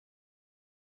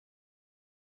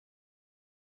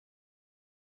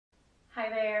Hi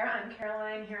there, I'm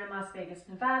Caroline here in Las Vegas,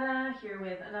 Nevada, here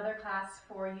with another class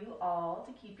for you all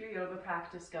to keep your yoga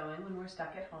practice going when we're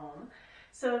stuck at home.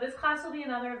 So this class will be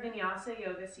another Vinyasa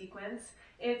yoga sequence.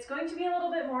 It's going to be a little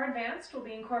bit more advanced. We'll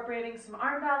be incorporating some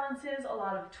arm balances, a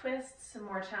lot of twists, some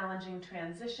more challenging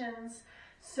transitions.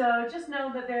 So just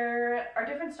know that there are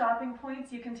different stopping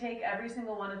points. You can take every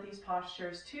single one of these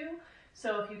postures too.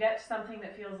 So if you get to something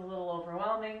that feels a little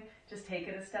overwhelming, just take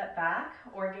it a step back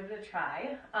or give it a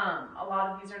try. A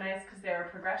lot of these are nice because there are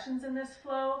progressions in this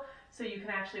flow, so you can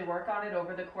actually work on it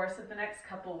over the course of the next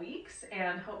couple weeks,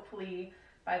 and hopefully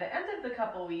by the end of the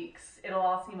couple weeks, it'll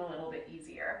all seem a little bit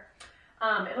easier.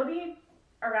 It'll be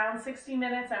around 60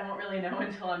 minutes. I won't really know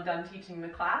until I'm done teaching the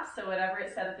class, so whatever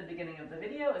it said at the beginning of the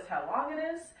video is how long it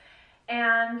is.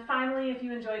 And finally, if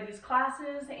you enjoy these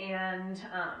classes and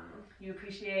you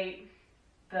appreciate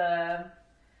the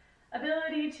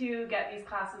ability to get these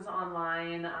classes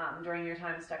online during your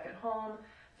time stuck at home,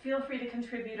 feel free to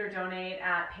contribute or donate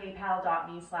at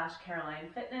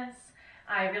paypal.me/CarolineFitness.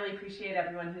 I really appreciate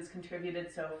everyone who's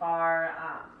contributed so far.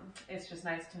 It's just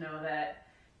nice to know that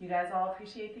you guys all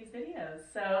appreciate these videos.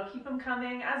 So keep them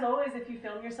coming. As always, if you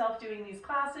film yourself doing these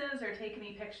classes or take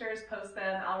any pictures, post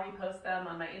them. I'll repost them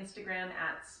on my Instagram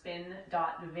at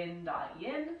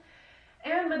spin.vin.yin.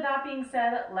 And with that being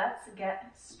said, let's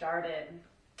get started.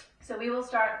 So we will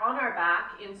start on our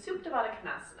back in Supta Baddha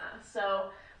Konasana.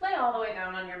 So lay all the way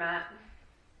down on your mat.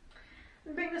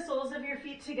 And bring the soles of your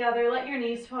feet together. Let your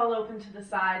knees fall open to the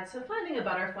side. So finding a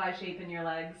butterfly shape in your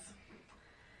legs.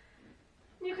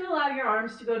 You can allow your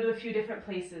arms to go to a few different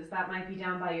places. That might be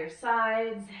down by your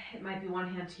sides. It might be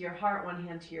one hand to your heart, one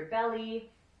hand to your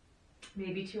belly.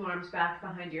 Maybe two arms back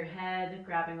behind your head,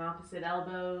 grabbing opposite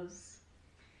elbows.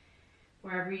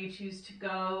 Wherever you choose to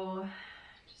go,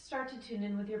 just start to tune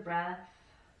in with your breath.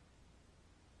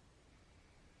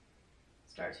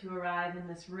 Start to arrive in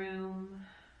this room,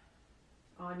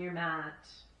 on your mat.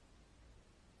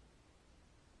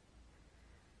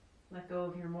 Let go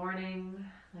of your morning,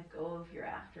 let go of your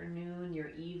afternoon, your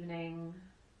evening.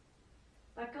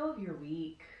 Let go of your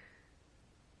week.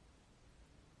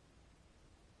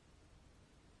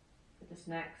 For this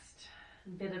next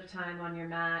bit of time on your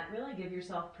mat, really give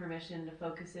yourself permission to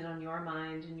focus in on your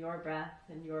mind and your breath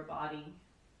and your body.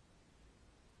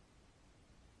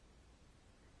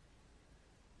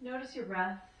 Notice your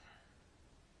breath.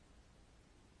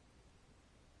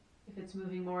 If it's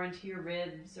moving more into your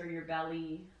ribs or your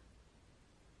belly,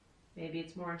 maybe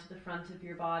it's more into the front of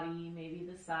your body, maybe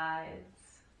the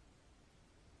sides.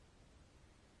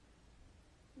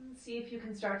 And see if you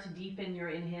can start to deepen your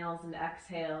inhales and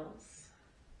exhales.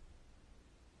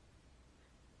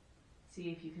 See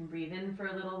if you can breathe in for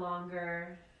a little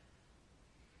longer.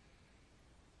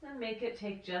 And make it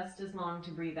take just as long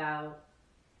to breathe out.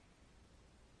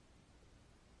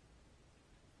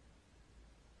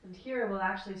 And here we'll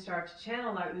actually start to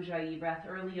channel our Ujjayi breath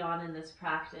early on in this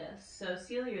practice. So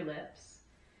seal your lips.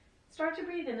 Start to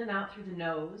breathe in and out through the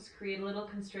nose. Create a little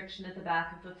constriction at the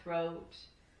back of the throat.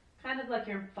 Kind of like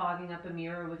you're fogging up a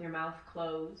mirror with your mouth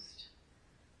closed.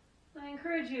 I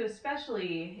encourage you,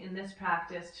 especially in this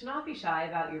practice, to not be shy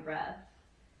about your breath.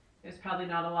 There's probably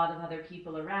not a lot of other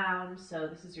people around, so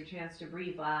this is your chance to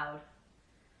breathe loud.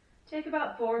 Take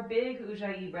about 4 big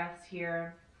Ujjayi breaths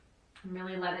here, and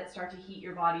really let it start to heat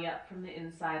your body up from the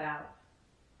inside out.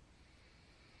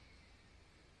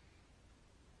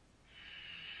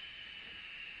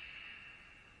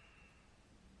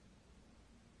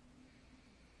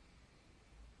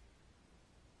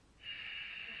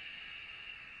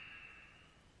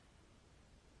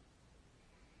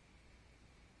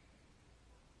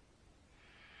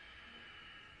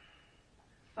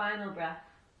 Final breath.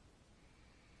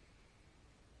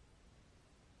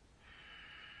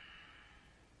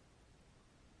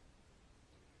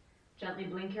 Gently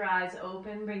blink your eyes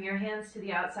open, bring your hands to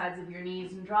the outsides of your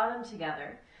knees and draw them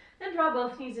together. Then draw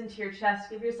both knees into your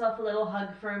chest, give yourself a little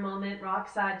hug for a moment, rock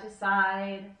side to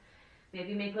side.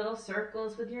 Maybe make little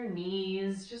circles with your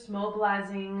knees, just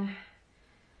mobilizing,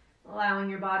 allowing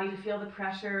your body to feel the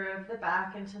pressure of the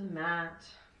back into the mat.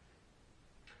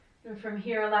 And from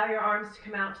here, allow your arms to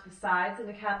come out to the sides in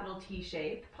a capital T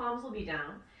shape. Palms will be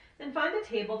down. Then find a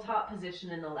tabletop position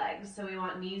in the legs. So we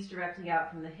want knees directly out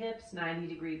from the hips,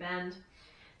 90-degree bend.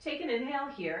 Take an inhale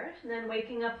here, and then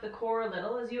waking up the core a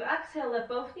little. As you exhale, let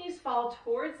both knees fall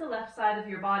towards the left side of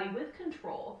your body with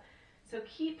control. So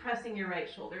keep pressing your right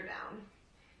shoulder down.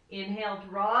 Inhale,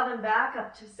 draw them back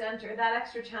up to center. That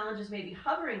extra challenge is maybe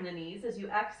hovering the knees. As you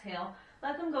exhale,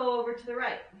 let them go over to the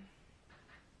right.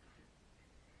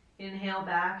 Inhale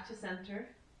back to center.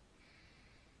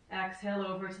 Exhale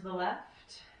over to the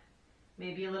left.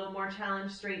 Maybe a little more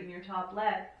challenge, straighten your top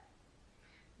leg.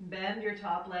 Bend your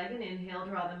top leg and inhale,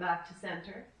 draw them back to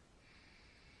center.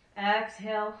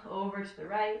 Exhale, over to the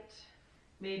right.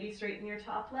 Maybe straighten your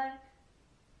top leg.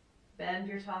 Bend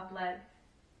your top leg.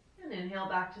 And inhale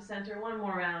back to center. One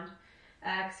more round.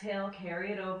 Exhale,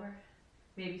 carry it over.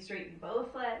 Maybe straighten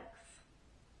both legs.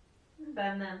 And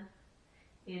bend them.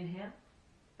 Inhale,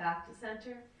 back to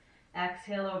center.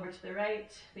 Exhale, over to the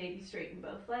right. Maybe straighten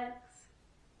both legs.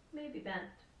 Maybe bend.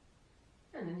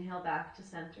 And inhale back to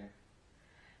center.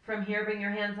 From here, bring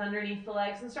your hands underneath the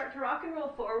legs and start to rock and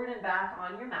roll forward and back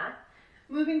on your mat.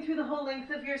 Moving through the whole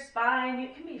length of your spine.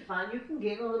 It can be fun. You can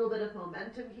gain a little bit of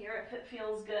momentum here if it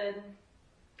feels good.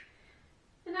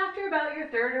 And after about your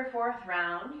third or fourth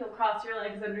round, you'll cross your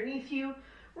legs underneath you,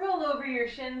 roll over your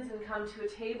shins, and come to a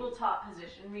tabletop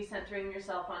position, recentering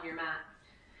yourself on your mat.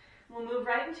 We'll move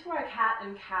right into our cat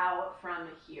and cow from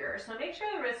here. So make sure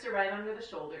the wrists are right under the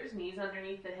shoulders, knees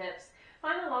underneath the hips.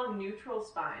 Find a long neutral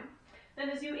spine. Then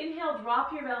as you inhale,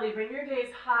 drop your belly, bring your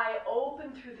gaze high,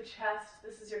 open through the chest.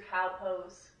 This is your cow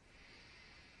pose.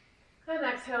 And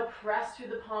exhale, press through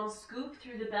the palms, scoop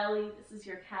through the belly. This is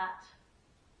your cat.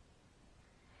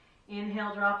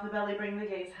 Inhale, drop the belly, bring the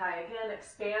gaze high again,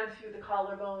 expand through the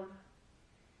collarbone.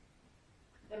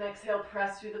 And exhale,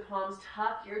 press through the palms,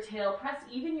 tuck your tail, press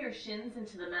even your shins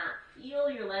into the mat.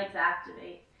 Feel your legs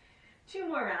activate. 2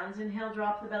 more rounds. Inhale,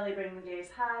 drop the belly, bring the gaze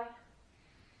high.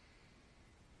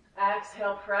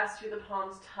 Exhale, press through the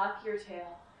palms, tuck your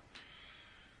tail.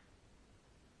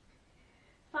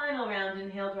 Final round,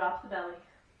 inhale, drop the belly.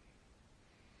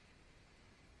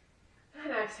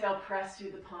 And exhale, press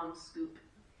through the palms, scoop.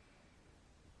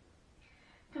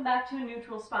 Come back to a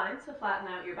neutral spine, so flatten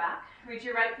out your back. Reach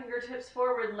your right fingertips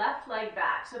forward, left leg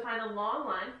back. So find a long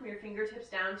line from your fingertips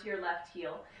down to your left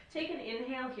heel. Take an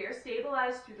inhale here,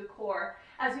 stabilize through the core.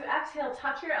 As you exhale,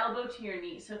 touch your elbow to your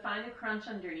knee, so find a crunch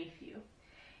underneath you.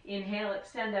 Inhale,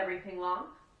 extend everything long.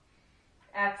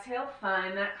 Exhale,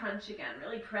 find that crunch again.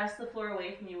 Really press the floor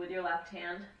away from you with your left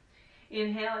hand.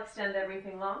 Inhale, extend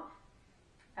everything long.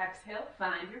 Exhale,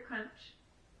 find your crunch.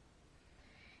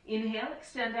 Inhale,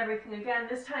 extend everything again.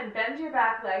 This time, bend your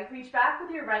back leg, reach back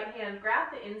with your right hand, grab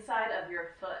the inside of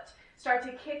your foot. Start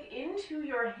to kick into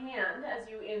your hand as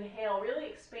you inhale. Really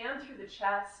expand through the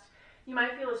chest. You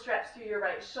might feel a stretch through your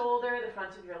right shoulder, the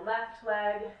front of your left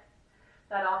leg.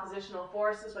 That oppositional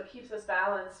force is what keeps us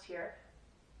balanced here.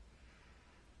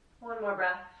 One more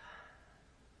breath.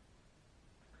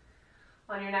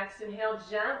 On your next inhale,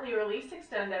 gently release,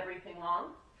 extend everything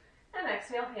long. And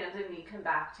exhale, hand and knee come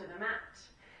back to the mat.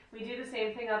 We do the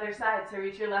same thing other side. So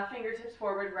reach your left fingertips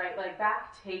forward, right leg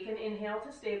back. Take an inhale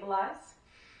to stabilize.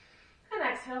 And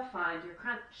exhale, find your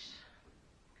crunch.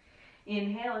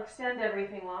 Inhale, extend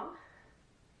everything long.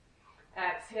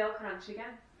 Exhale, crunch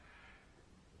again.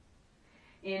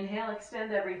 Inhale,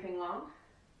 extend everything long.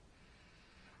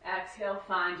 Exhale,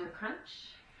 find your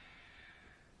crunch.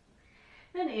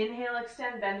 Then inhale,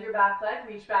 extend, bend your back leg,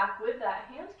 reach back with that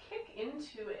hand, kick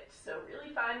into it. So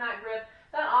really find that grip,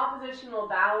 that oppositional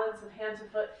balance of hand to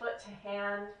foot, foot to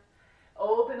hand.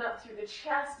 Open up through the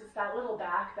chest, it's that little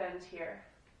back bend here.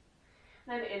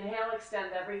 Then inhale,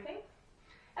 extend everything.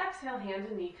 Exhale, hand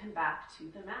and knee come back to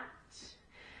the mat.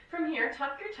 From here,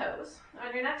 tuck your toes.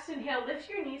 On your next inhale, lift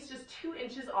your knees just 2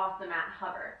 inches off the mat,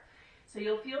 hover. So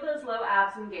you'll feel those low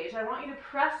abs engage. I want you to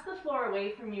press the floor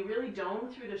away from you, really dome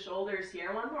through the shoulders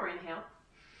here. One more inhale.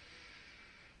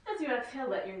 As you exhale,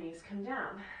 let your knees come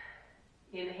down.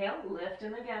 Inhale, lift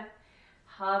them again.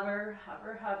 Hover,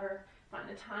 hover, hover. Find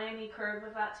a tiny curve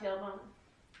of that tailbone.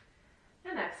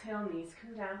 And exhale, knees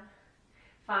come down.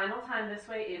 Final time this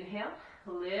way. Inhale,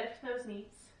 lift those knees.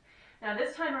 Now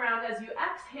this time around, as you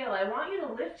exhale, I want you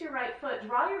to lift your right foot,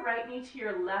 draw your right knee to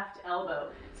your left elbow.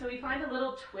 So we find a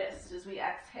little twist as we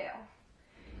exhale.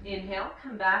 Inhale,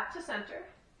 come back to center.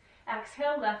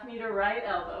 Exhale, left knee to right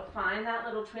elbow. Find that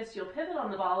little twist. You'll pivot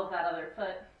on the ball of that other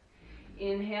foot.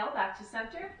 Inhale, back to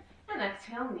center, and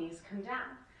exhale, knees come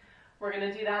down. We're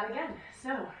going to do that again.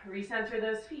 So recenter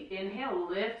those feet. Inhale,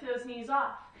 lift those knees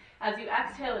off. As you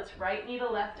exhale, it's right knee to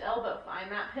left elbow.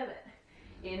 Find that pivot.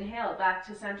 Inhale, back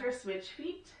to center, switch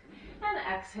feet, and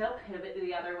exhale, pivot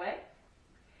the other way.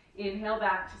 Inhale,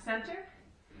 back to center,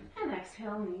 and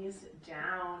exhale, knees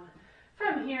down.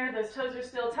 From here, those toes are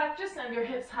still tucked, just send your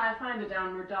hips high, find a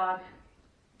downward dog.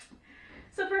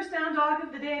 So first down dog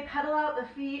of the day, pedal out the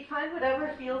feet, find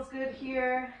whatever feels good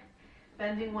here.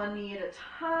 Bending one knee at a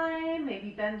time,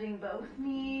 maybe bending both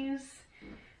knees,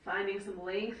 finding some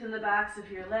length in the backs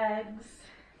of your legs.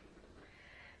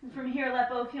 And from here, let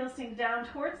both heels sink down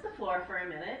towards the floor for a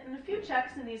minute, and a few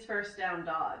checks in these first down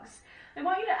dogs. I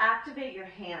want you to activate your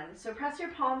hands, so press your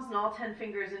palms and all 10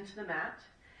 fingers into the mat.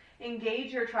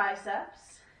 Engage your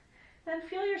triceps. Then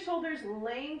feel your shoulders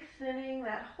lengthening,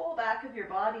 that whole back of your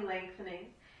body lengthening.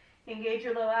 Engage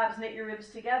your low abs, knit your ribs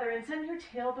together, and send your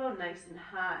tailbone nice and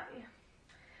high.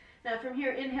 Now from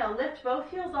here, inhale, lift both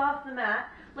heels off the mat.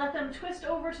 Let them twist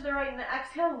over to the right, and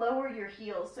exhale, lower your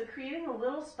heels. So creating a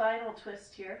little spinal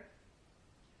twist here.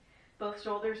 Both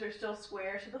shoulders are still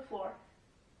square to the floor.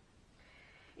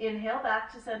 Inhale,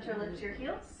 back to center, lift your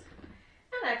heels.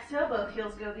 And exhale, both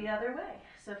heels go the other way.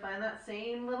 So find that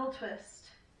same little twist.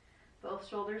 Both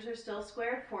shoulders are still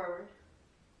squared forward.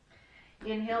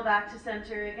 Inhale, back to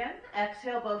center again.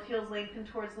 Exhale, both heels lengthen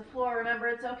towards the floor. Remember,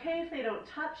 it's okay if they don't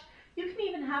touch. You can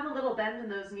even have a little bend in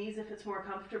those knees if it's more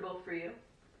comfortable for you.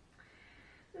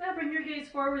 Now bring your gaze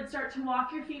forward. Start to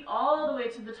walk your feet all the way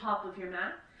to the top of your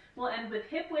mat. We'll end with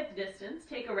hip width distance.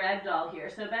 Take a ragdoll here.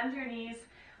 So bend your knees.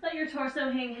 Let your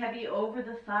torso hang heavy over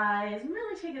the thighs. And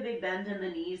really take a big bend in the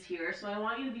knees here. So I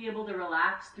want you to be able to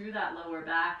relax through that lower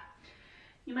back.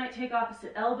 You might take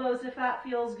opposite elbows if that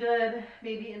feels good.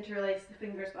 Maybe interlace the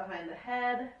fingers behind the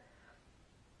head.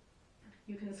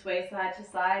 You can sway side to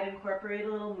side, incorporate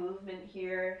a little movement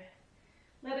here.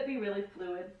 Let it be really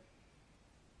fluid.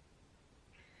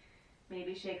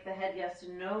 Maybe shake the head yes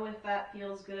and no if that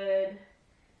feels good.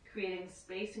 Creating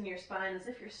space in your spine as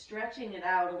if you're stretching it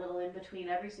out a little in between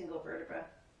every single vertebra.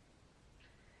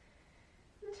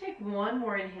 And take one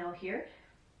more inhale here.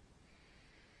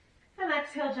 And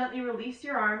exhale, gently release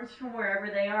your arms from wherever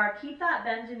they are. Keep that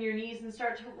bend in your knees and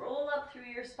start to roll up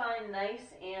through your spine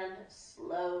nice and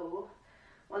slow.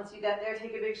 Once you get there,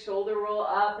 take a big shoulder roll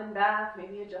up and back.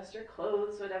 Maybe adjust your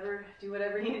clothes, do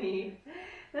whatever you need.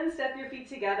 Then step your feet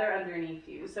together underneath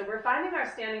you. So we're finding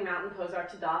our standing mountain pose, our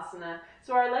Tadasana.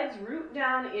 So our legs root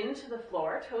down into the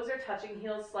floor. Toes are touching,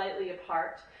 heels slightly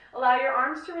apart. Allow your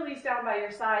arms to release down by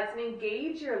your sides and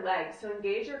engage your legs. So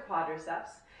engage your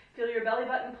quadriceps. Feel your belly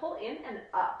button pull in and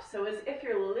up. So as if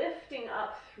you're lifting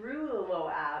up through the low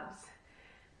abs.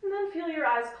 And then feel your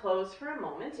eyes close for a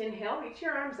moment. Inhale, reach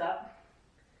your arms up.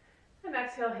 And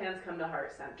exhale, hands come to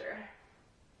heart center.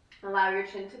 Allow your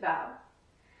chin to bow.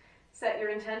 Set your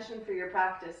intention for your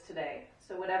practice today.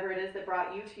 So whatever it is that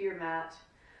brought you to your mat,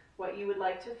 what you would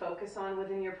like to focus on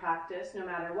within your practice, no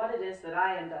matter what it is that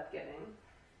I end up giving.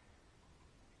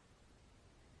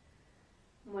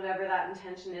 Whatever that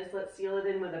intention is, let's seal it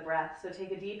in with a breath. So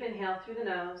take a deep inhale through the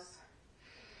nose.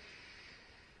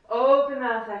 Open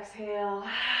mouth, exhale.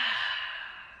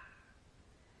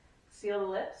 Seal the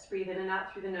lips, breathe in and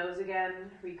out through the nose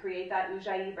again. Recreate that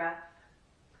Ujjayi breath.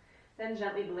 Then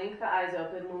gently blink the eyes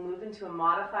open. We'll move into a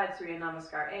modified Surya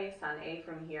Namaskar A, Sun A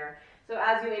from here. So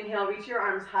as you inhale, reach your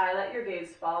arms high, let your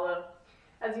gaze follow.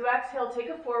 As you exhale, take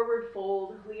a forward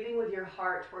fold, leading with your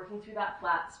heart, working through that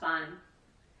flat spine.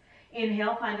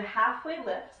 Inhale, find a halfway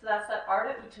lift. So that's that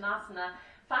Ardha Uttanasana.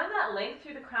 Find that length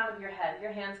through the crown of your head.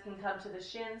 Your hands can come to the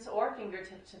shins or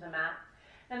fingertips to the mat.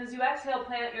 And as you exhale,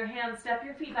 plant your hands, step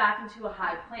your feet back into a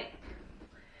high plank.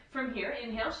 From here,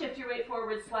 inhale, shift your weight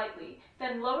forward slightly.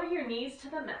 Then lower your knees to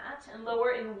the mat and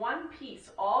lower in one piece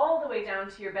all the way down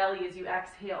to your belly as you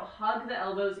exhale. Hug the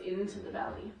elbows into the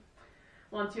belly.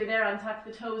 Once you're there, untuck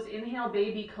the toes. Inhale,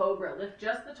 baby cobra. Lift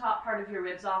just the top part of your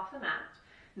ribs off the mat.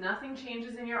 Nothing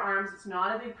changes in your arms. It's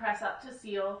not a big press up to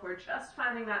seal. We're just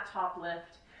finding that top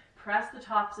lift. Press the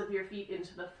tops of your feet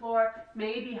into the floor.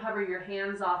 Maybe hover your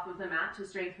hands off of the mat to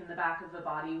strengthen the back of the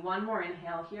body. One more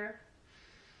inhale here.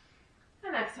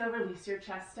 And exhale, release your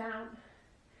chest down.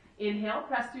 Inhale,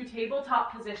 press through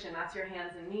tabletop position. That's your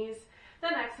hands and knees.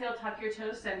 Then exhale, tuck your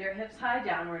toes, send your hips high,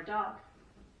 downward dog.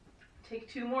 Take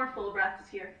two more full breaths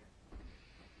here.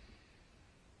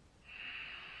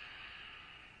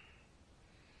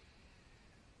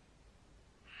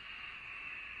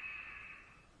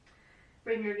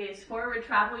 Bring your gaze forward,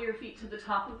 travel your feet to the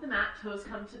top of the mat, toes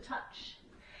come to touch.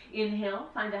 Inhale,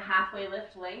 find a halfway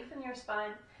lift, lengthen your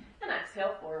spine, and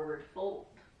exhale, forward fold.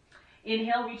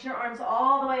 Inhale, reach your arms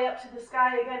all the way up to the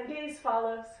sky again, gaze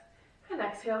follows. And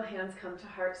exhale, hands come to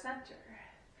heart center.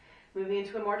 Moving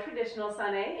into a more traditional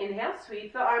Sun A. Inhale,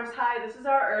 sweep the arms high. This is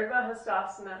our Urdhva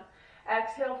Hastasana.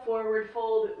 Exhale, forward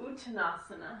fold,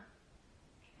 Uttanasana.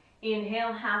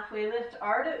 Inhale, halfway lift,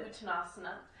 Ardha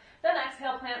Uttanasana. Then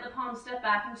exhale, plant the palms, step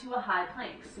back into a high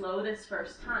plank. Slow this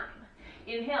first time.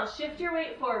 Inhale, shift your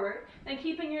weight forward, then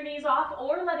keeping your knees off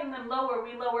or letting them lower,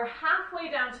 we lower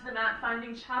halfway down to the mat,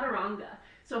 finding Chaturanga.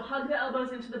 So hug the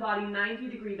elbows into the body,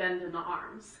 90-degree bend in the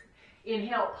arms.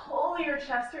 Inhale, pull your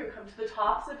chest through, come to the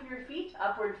tops of your feet,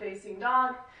 upward facing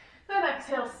dog. Then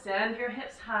exhale, send your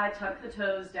hips high, tuck the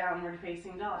toes, downward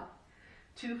facing dog.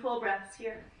 2 full breaths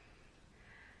here.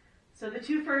 So the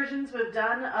 2 versions we've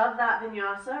done of that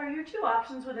vinyasa are your 2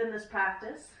 options within this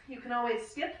practice. You can always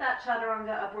skip that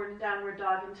chaturanga upward and downward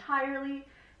dog entirely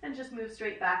and just move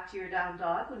straight back to your down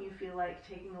dog when you feel like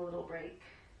taking a little break.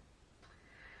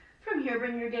 From here,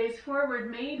 bring your gaze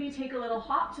forward. Maybe take a little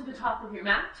hop to the top of your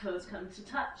mat. Toes come to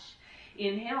touch.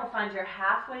 Inhale, find your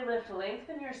halfway lift,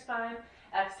 lengthen your spine.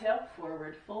 Exhale,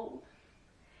 forward fold.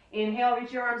 Inhale,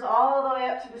 reach your arms all the way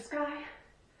up to the sky.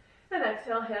 And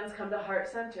exhale, hands come to heart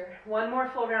center. 1 more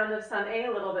full round of Sun A,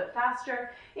 a little bit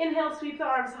faster. Inhale, sweep the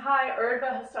arms high,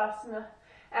 Urdhva Hastasana.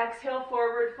 Exhale,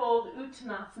 forward fold,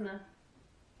 Uttanasana.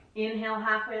 Inhale,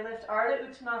 halfway lift, Ardha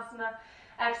Uttanasana.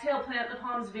 Exhale, plant the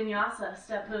palms, Vinyasa.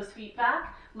 Step those feet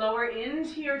back, lower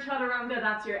into your chaturanga,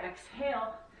 that's your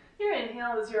exhale. Your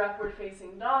inhale is your upward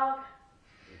facing dog.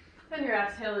 And your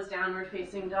exhale is downward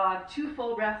facing dog. 2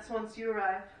 full breaths once you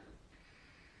arrive.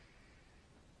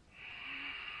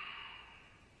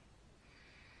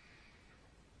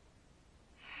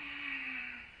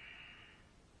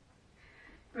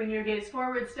 Bring your gaze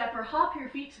forward, step or hop your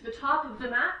feet to the top of the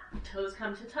mat. Toes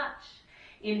come to touch.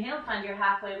 Inhale, find your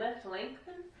halfway lift,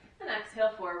 lengthen, and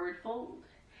exhale, forward fold.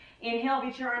 Inhale,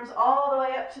 reach your arms all the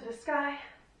way up to the sky.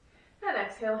 And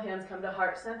exhale, hands come to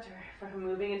heart center. From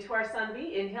moving into our Sun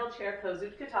B, inhale, chair pose,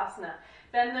 Utkatasana.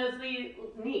 Bend those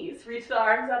knees, reach the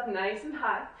arms up nice and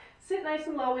high. Sit nice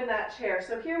and low in that chair.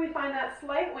 So here we find that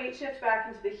slight weight shift back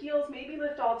into the heels. Maybe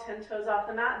lift all 10 toes off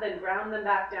the mat, then ground them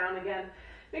back down again.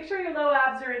 Make sure your low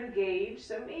abs are engaged,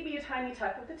 so maybe a tiny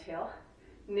tuck of the tail.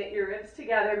 Knit your ribs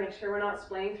together, make sure we're not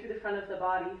splaying through the front of the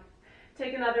body.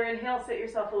 Take another inhale, sit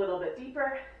yourself a little bit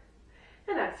deeper.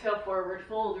 And exhale, forward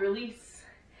fold, release.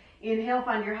 Inhale,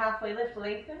 find your halfway lift,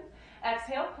 lengthen.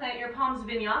 Exhale, plant your palms,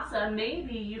 Vinyasa.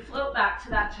 Maybe you float back to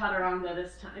that chaturanga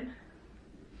this time.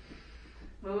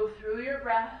 Move through your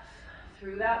breath,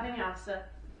 through that Vinyasa.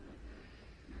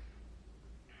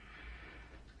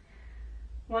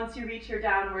 Once you reach your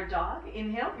downward dog,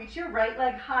 inhale, reach your right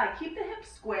leg high. Keep the hips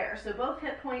square, so both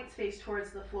hip points face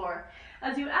towards the floor.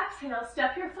 As you exhale,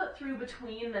 step your foot through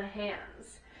between the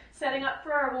hands. Setting up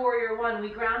for our warrior 1, we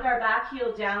ground our back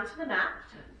heel down to the mat.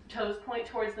 Toes point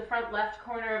towards the front left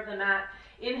corner of the mat.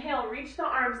 Inhale, reach the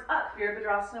arms up,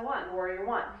 Virabhadrasana 1, warrior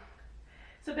 1.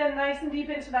 So bend nice and deep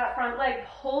into that front leg.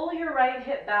 Pull your right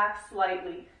hip back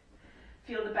slightly.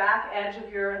 Feel the back edge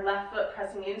of your left foot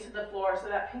pressing into the floor, so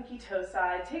that pinky toe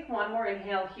side. Take 1 more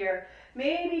inhale here.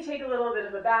 Maybe take a little bit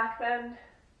of a back bend.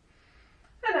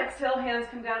 And exhale, hands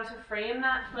come down to frame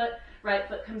that foot. Right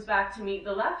foot comes back to meet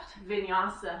the left.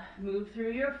 Vinyasa. Move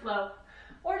through your flow.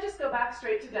 Or just go back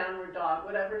straight to downward dog,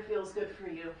 whatever feels good for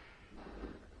you.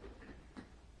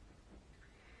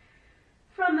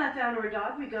 From that downward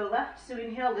dog, we go left. So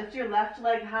inhale, lift your left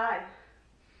leg high.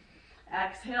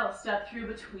 Exhale, step through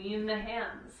between the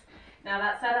hands. Now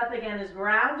that setup again is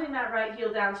grounding that right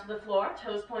heel down to the floor.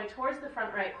 Toes point towards the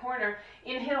front right corner.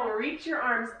 Inhale, reach your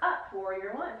arms up,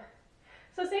 warrior 1.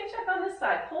 So same check on this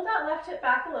side. Pull that left hip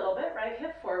back a little bit, right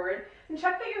hip forward, and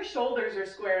check that your shoulders are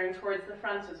squaring towards the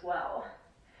front as well.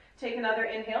 Take another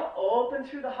inhale, open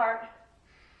through the heart.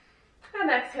 And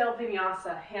exhale,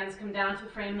 Vinyasa. Hands come down to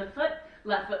frame the foot.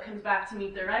 Left foot comes back to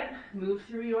meet the right. Move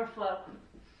through your flow.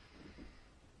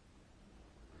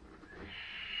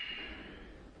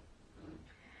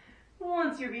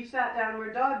 Once you reach that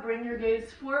downward dog, bring your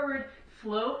gaze forward,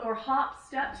 float or hop,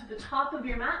 step to the top of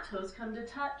your mat, toes come to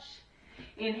touch.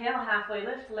 Inhale, halfway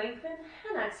lift, lengthen,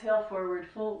 and exhale, forward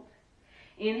fold.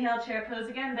 Inhale, chair pose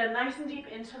again, bend nice and deep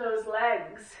into those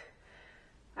legs.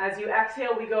 As you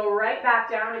exhale, we go right back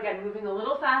down again, moving a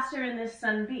little faster in this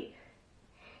Sun B.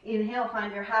 Inhale,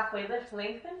 find your halfway lift,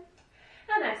 lengthen,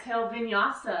 and exhale,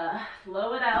 Vinyasa.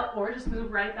 Flow it out, or just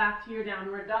move right back to your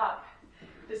downward dog.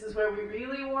 This is where we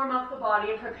really warm up the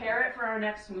body and prepare it for our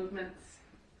next movements.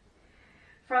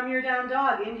 From your down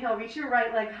dog, inhale, reach your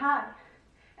right leg high.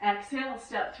 Exhale,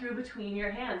 step through between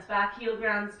your hands. Back heel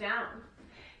grounds down.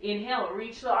 Inhale,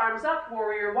 reach the arms up,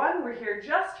 warrior 1. We're here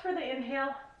just for the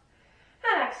inhale.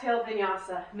 And exhale,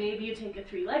 Vinyasa. Maybe you take a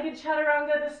 3-legged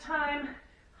chaturanga this time,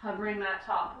 hovering that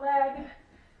top leg.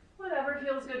 Whatever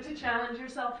feels good to challenge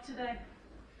yourself today.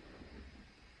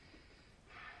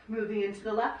 Moving into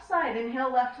the left side,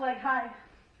 inhale, left leg high.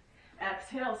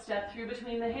 Exhale, step through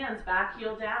between the hands, back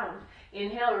heel down.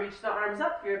 Inhale, reach the arms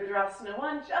up, Virabhadrasana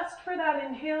 1, just for that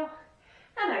inhale.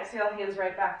 And exhale, hands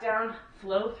right back down,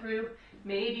 flow through.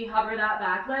 Maybe hover that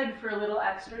back leg for a little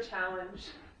extra challenge.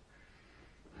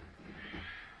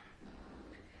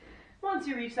 Once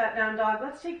you reach that down dog,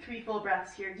 let's take 3 full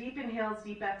breaths here. Deep inhales,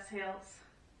 deep exhales.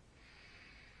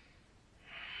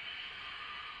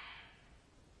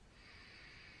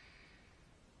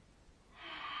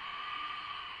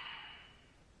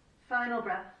 Final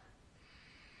breath.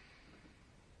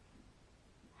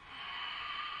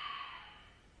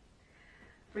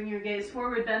 Bring your gaze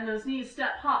forward, bend those knees,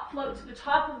 step, hop, float to the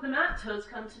top of the mat, toes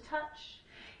come to touch.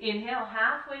 Inhale,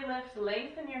 halfway lift,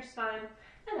 lengthen your spine,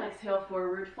 and exhale,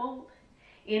 forward fold.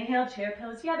 Inhale, chair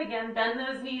pose yet again, bend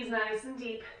those knees nice and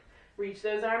deep, reach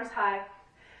those arms high.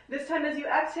 This time as you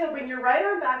exhale, bring your right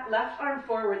arm back, left arm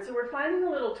forward. So we're finding a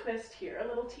little twist here, a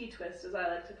little T-twist as I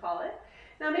like to call it.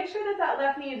 Now make sure that that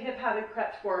left knee and hip haven't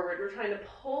crept forward. We're trying to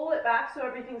pull it back so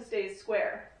everything stays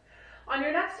square. On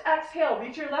your next exhale,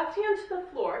 reach your left hand to the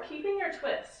floor, keeping your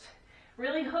twist.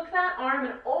 Really hook that arm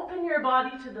and open your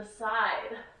body to the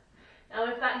side. Now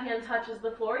if that hand touches the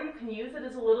floor, you can use it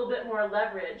as a little bit more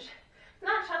leverage. And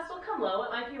that chest will come low,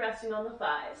 it might be resting on the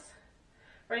thighs.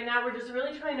 Right now we're just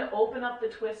really trying to open up the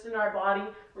twist in our body.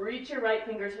 Reach your right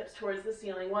fingertips towards the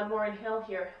ceiling. One more inhale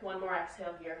here, one more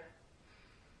exhale here.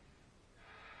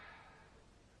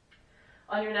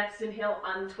 On your next inhale,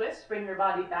 untwist, bring your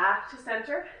body back to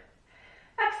center.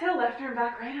 Exhale, left arm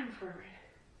back, right arm forward.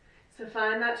 So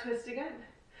find that twist again.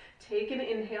 Take an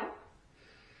inhale.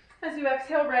 As you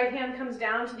exhale, right hand comes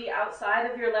down to the outside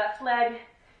of your left leg.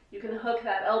 You can hook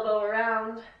that elbow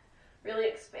around. Really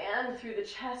expand through the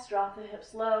chest, drop the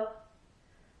hips low.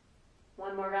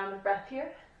 One more round of breath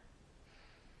here.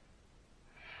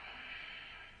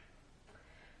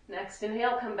 Next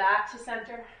inhale, come back to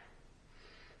center.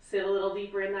 Sit a little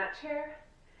deeper in that chair.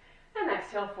 And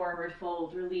exhale, forward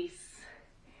fold, release.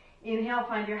 Inhale,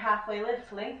 find your halfway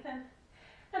lift, lengthen.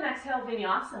 And exhale,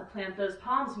 Vinyasa, plant those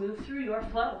palms, move through your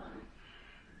flow.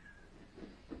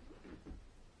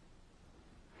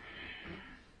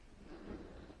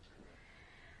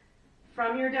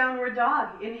 From your downward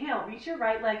dog, inhale, reach your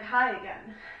right leg high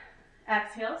again.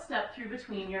 Exhale, step through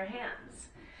between your hands.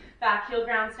 Back heel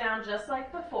grounds down just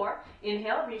like before.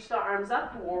 Inhale, reach the arms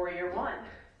up, warrior one.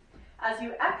 As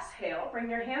you exhale, bring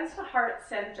your hands to heart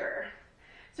center.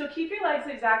 So keep your legs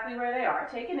exactly where they are.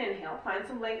 Take an inhale, find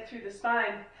some length through the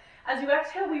spine. As you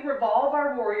exhale, we revolve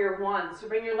our warrior one. So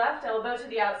bring your left elbow to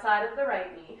the outside of the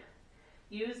right knee.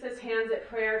 Use this hands at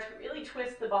prayer to really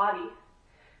twist the body.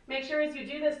 Make sure as you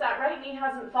do this, that right knee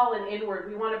hasn't fallen inward.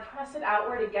 We want to press it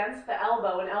outward against the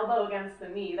elbow and elbow against the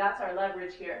knee. That's our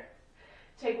leverage here.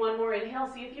 Take one more inhale.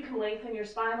 See if you can lengthen your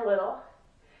spine a little.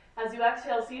 As you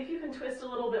exhale, see if you can twist a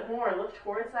little bit more. Look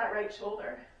towards that right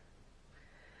shoulder.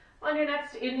 On your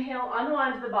next inhale,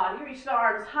 unwind the body. Reach the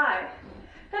arms high.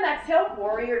 And exhale,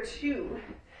 warrior two.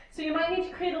 So you might need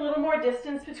to create a little more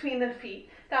distance between the feet.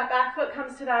 That back foot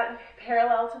comes to that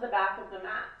parallel to the back of the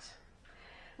mat.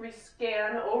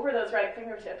 Scan over those right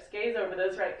fingertips, gaze over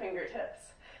those right fingertips.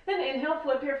 Then inhale,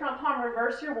 flip your front palm,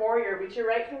 reverse your warrior, reach your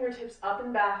right fingertips up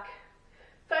and back.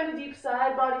 Find a deep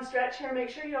side body stretch here,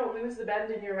 make sure you don't lose the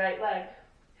bend in your right leg.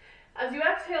 As you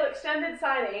exhale, extended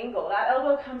side angle, that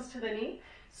elbow comes to the knee.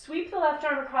 Sweep the left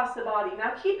arm across the body.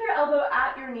 Now keep your elbow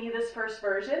at your knee this first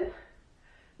version.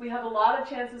 We have a lot of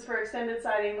chances for extended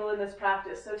side angle in this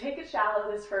practice, so take it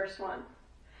shallow this first one.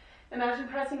 Imagine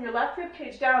pressing your left rib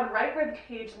cage down, right rib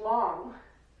cage long.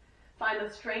 Find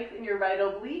the strength in your right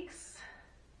obliques.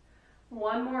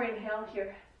 One more inhale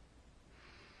here.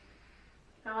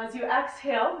 Now as you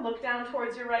exhale, look down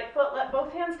towards your right foot. Let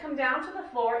both hands come down to the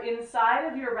floor inside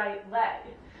of your right leg.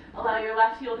 Allow your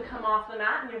left heel to come off the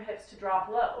mat and your hips to drop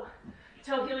low.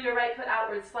 Toe heel your right foot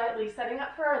outward slightly, setting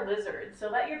up for our lizard. So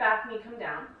let your back knee come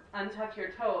down, untuck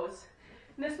your toes.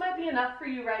 And this might be enough for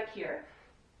you right here.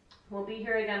 We'll be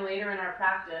here again later in our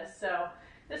practice, so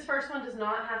this first one does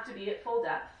not have to be at full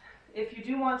depth. If you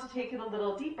do want to take it a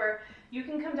little deeper, you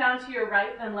can come down to your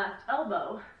right then left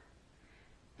elbow,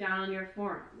 down on your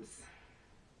forearms.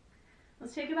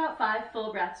 Let's take about 5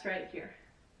 full breaths right here.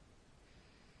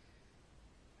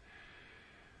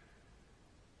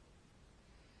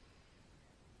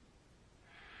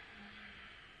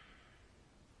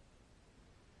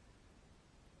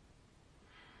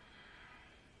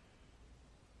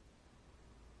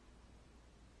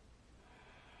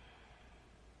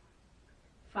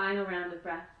 Final round of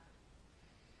breath.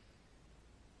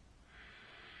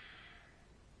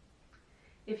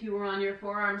 If you were on your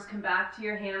forearms, come back to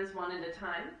your hands one at a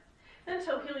time. Then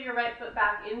toe heel your right foot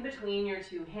back in between your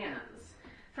two hands.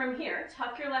 From here,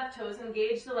 tuck your left toes,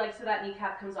 engage the leg so that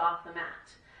kneecap comes off the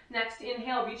mat. Next,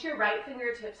 inhale, reach your right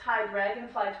fingertips high,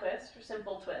 dragonfly twist or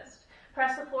simple twist.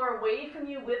 Press the floor away from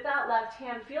you with that left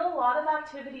hand. Feel a lot of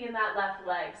activity in that left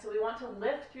leg, so we want to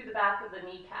lift through the back of the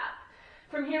kneecap.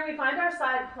 From here, we find our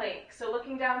side plank. So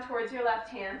looking down towards your left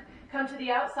hand, come to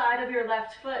the outside of your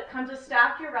left foot. Come to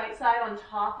stack your right side on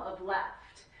top of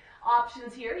left.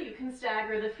 Options here, you can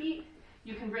stagger the feet.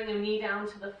 You can bring a knee down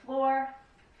to the floor.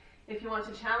 If you want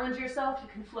to challenge yourself, you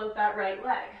can float that right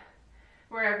leg.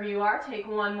 Wherever you are, take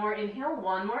one more inhale,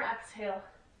 one more exhale.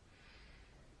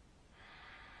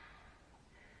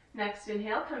 Next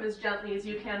inhale, come as gently as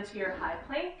you can to your high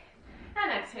plank.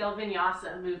 And exhale,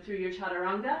 Vinyasa. Move through your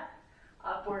chaturanga,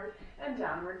 upward and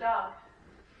downward dog.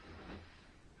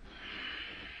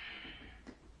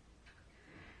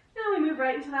 Now we move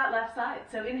right into that left side.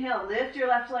 So inhale, lift your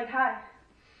left leg high.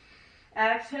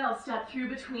 Exhale, step through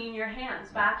between your hands.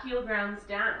 Back heel grounds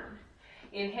down.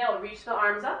 Inhale, reach the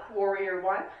arms up, warrior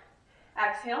one.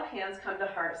 Exhale, hands come to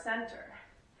heart center.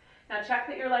 Now check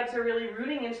that your legs are really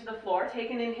rooting into the floor.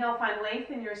 Take an inhale, find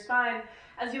length in your spine.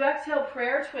 As you exhale,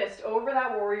 prayer twist over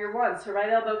that warrior one. So right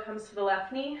elbow comes to the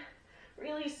left knee.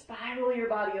 Really spiral your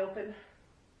body open.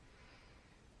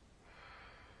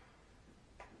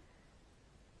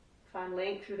 Find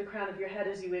length through the crown of your head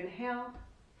as you inhale.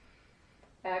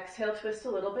 Exhale, twist a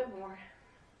little bit more.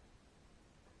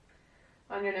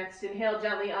 On your next inhale,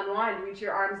 gently unwind. Reach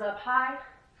your arms up high.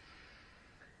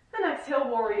 And exhale,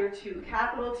 warrior two.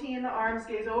 Capital T in the arms,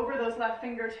 gaze over those left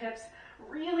fingertips.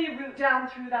 Really root down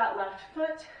through that left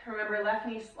foot. Remember, left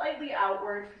knee slightly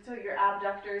outward so your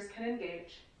abductors can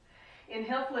engage.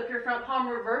 Inhale, flip your front palm,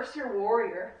 reverse your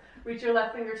warrior. Reach your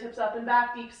left fingertips up and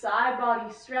back, deep side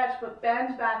body stretch, but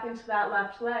bend back into that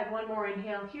left leg. One more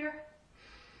inhale here.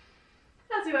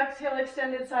 As you exhale,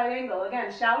 extended side angle.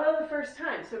 Again, shallow the first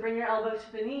time, so bring your elbow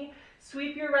to the knee.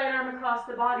 Sweep your right arm across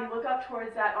the body, look up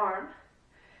towards that arm.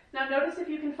 Now notice if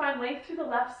you can find length through the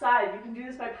left side. You can do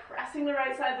this by pressing the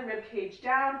right side of the rib cage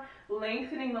down,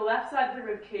 lengthening the left side of the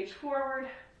rib cage forward.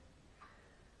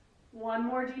 One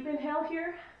more deep inhale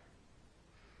here.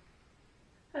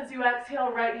 As you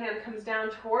exhale, right hand comes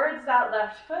down towards that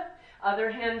left foot. Other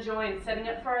hand joins, setting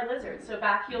up for our lizard. So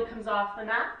back heel comes off the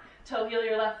mat. Toe heel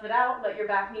your left foot out. Let your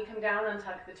back knee come down,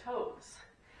 untuck the toes.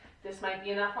 This might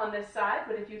be enough on this side,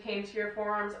 but if you came to your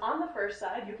forearms on the first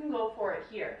side, you can go for it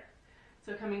here.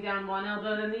 So coming down one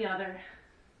elbow then the other.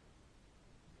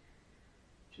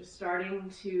 Just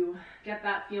starting to get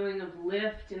that feeling of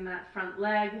lift in that front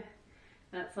leg.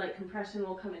 That slight compression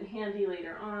will come in handy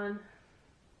later on.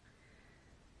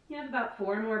 You have about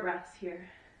 4 more breaths here.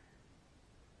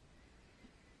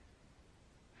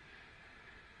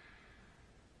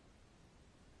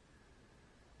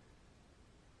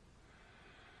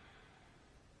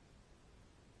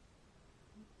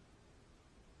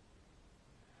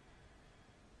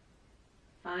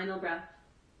 Final breath.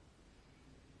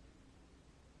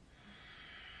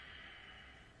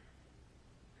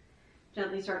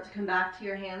 Gently start to come back to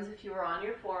your hands if you are on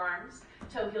your forearms.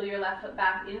 Toe heel your left foot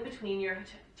back in between your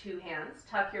two hands.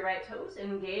 Tuck your right toes.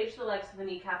 Engage the legs so the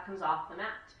kneecap comes off the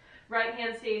mat. Right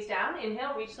hand stays down.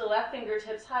 Inhale, reach the left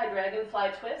fingertips high.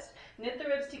 Dragonfly twist. Knit the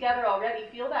ribs together already.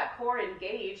 Feel that core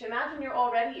engage. Imagine you're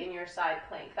already in your side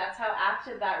plank. That's how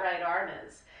active that right arm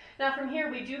is. Now from here,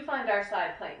 we do find our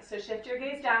side plank. So shift your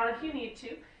gaze down if you need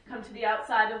to. Come to the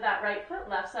outside of that right foot.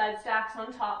 Left side stacks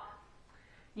on top.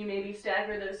 You maybe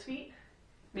stagger those feet.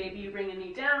 Maybe you bring a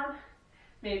knee down.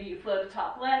 Maybe you float a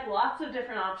top leg. Lots of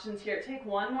different options here. Take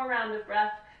one more round of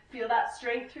breath. Feel that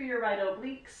strength through your right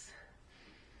obliques.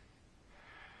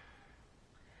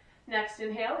 Next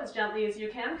inhale, as gently as you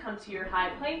can, come to your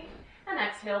high plank. And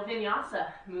exhale,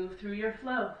 Vinyasa. Move through your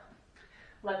flow.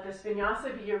 Let this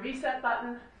Vinyasa be your reset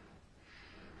button.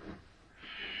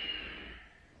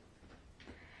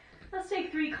 Let's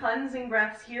take 3 cleansing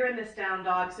breaths here in this down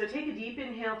dog. So take a deep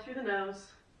inhale through the nose.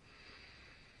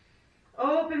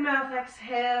 Open mouth,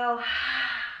 exhale.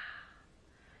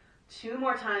 2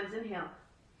 more times, inhale.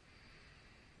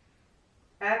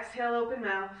 Exhale, open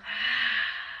mouth.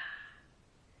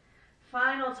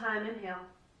 Final time, inhale.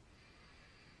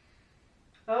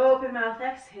 Open mouth,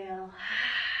 exhale.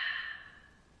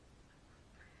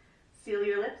 Seal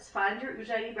your lips, find your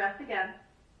Ujjayi breath again.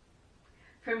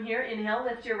 From here, inhale,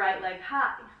 lift your right leg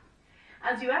high.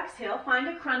 As you exhale, find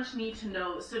a crunch knee to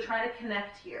nose, so try to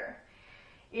connect here.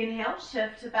 Inhale,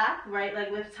 shift to back, right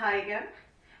leg lifts high again.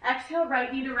 Exhale,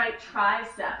 right knee to right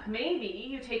tricep. Maybe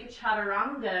you take a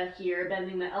chaturanga here,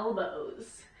 bending the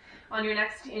elbows. On your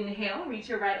next inhale, reach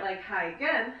your right leg high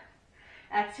again.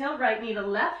 Exhale, right knee to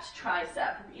left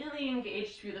tricep. Really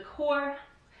engage through the core.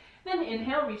 Then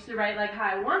inhale, reach the right leg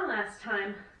high one last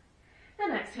time.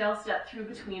 And exhale, step through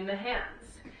between the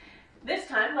hands. This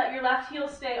time, let your left heel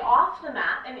stay off the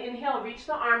mat and inhale, reach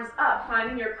the arms up,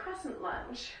 finding your crescent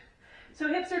lunge. So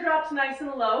hips are dropped nice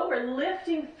and low. We're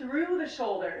lifting through the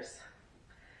shoulders.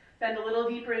 Bend a little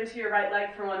deeper into your right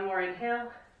leg for one more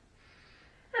inhale.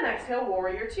 And exhale,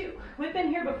 warrior two. We've been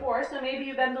here before, so maybe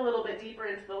you bend a little bit deeper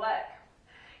into the leg.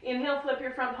 Inhale, flip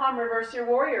your front palm, reverse your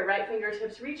warrior. Right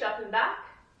fingertips reach up and back.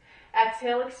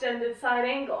 Exhale, extended side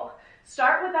angle.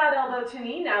 Start with that elbow to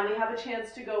knee. Now we have a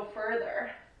chance to go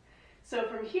further. So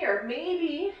from here,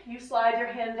 maybe you slide your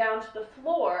hand down to the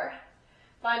floor,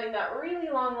 finding that really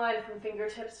long line from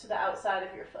fingertips to the outside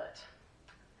of your foot.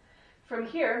 From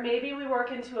here, maybe we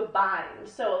work into a bind.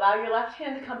 So allow your left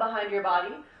hand to come behind your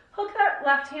body. Hook that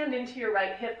left hand into your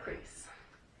right hip crease.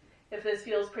 If this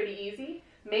feels pretty easy,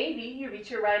 maybe you reach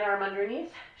your right arm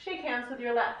underneath, shake hands with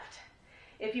your left.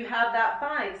 If you have that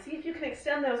bind, see if you can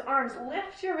extend those arms,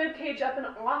 lift your rib cage up and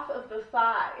off of the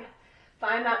thigh.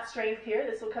 Find that strength here.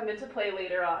 This will come into play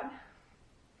later on.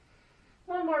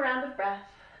 One more round of breath.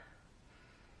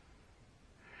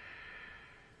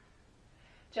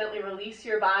 Gently release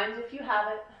your bind if you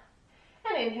have it.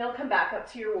 And inhale, come back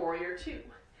up to your warrior two.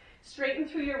 Straighten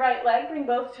through your right leg, bring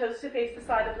both toes to face the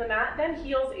side of the mat, then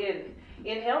heels in.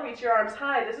 Inhale, reach your arms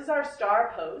high. This is our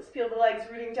star pose. Feel the legs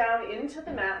rooting down into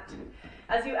the mat.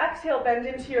 As you exhale, bend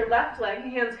into your left leg,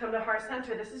 hands come to heart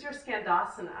center. This is your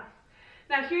Skandasana.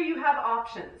 Now here you have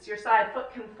options. Your side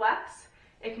foot can flex.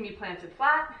 It can be planted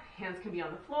flat. Hands can be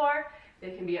on the floor.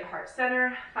 They can be at heart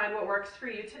center. Find what works for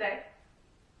you today.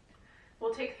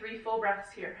 We'll take 3 full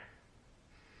breaths here.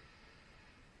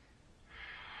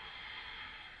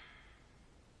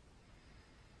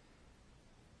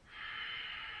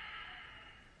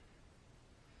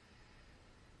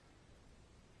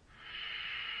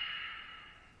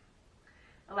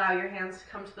 Allow your hands to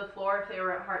come to the floor if they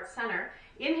were at heart center.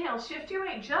 Inhale, shift your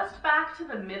weight just back to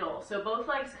the middle, so both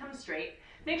legs come straight.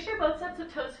 Make sure both sets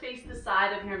of toes face the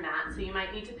side of your mat, so you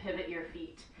might need to pivot your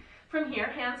feet. From here,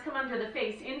 hands come under the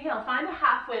face. Inhale, find a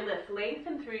halfway lift,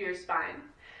 lengthen through your spine.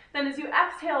 Then as you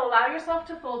exhale, allow yourself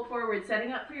to fold forward,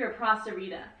 setting up for your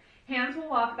Prasarita. Hands will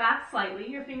walk back slightly,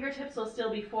 your fingertips will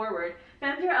still be forward.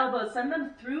 Bend your elbows, send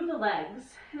them through the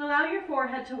legs, and allow your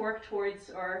forehead to work towards,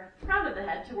 or front of the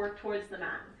head to work towards the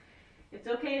mat. It's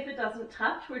okay if it doesn't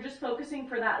touch, we're just focusing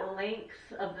for that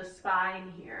length of the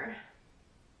spine here.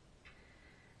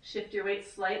 Shift your weight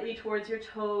slightly towards your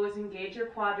toes, engage your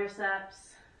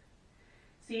quadriceps.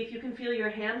 See if you can feel your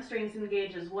hamstrings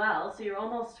engage as well, so you're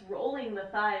almost rolling the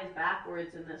thighs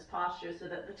backwards in this posture so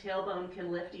that the tailbone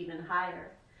can lift even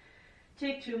higher.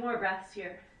 Take 2 more breaths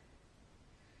here.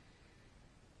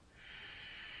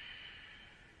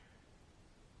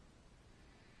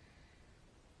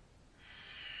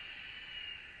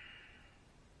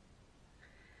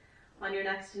 On your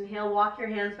next inhale, walk your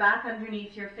hands back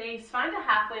underneath your face. Find a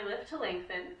halfway lift to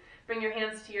lengthen. Bring your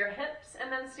hands to your hips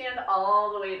and then stand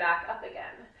all the way back up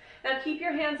again. Now keep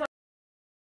your hands on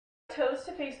your toes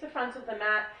to face the front of the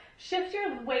mat. Shift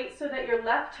your weight so that your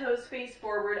left toes face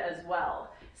forward as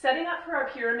well. Setting up for our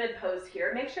pyramid pose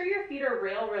here, make sure your feet are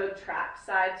railroad tracked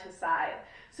side to side.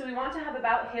 So we want to have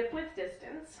about hip width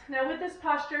distance. Now with this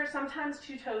posture, sometimes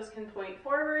 2 toes can point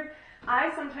forward.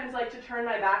 I sometimes like to turn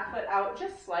my back foot out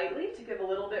just slightly to give a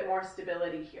little bit more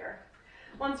stability here.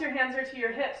 Once your hands are to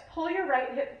your hips, pull your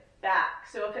right hip back.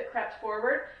 So if it crept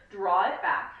forward, draw it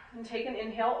back. And take an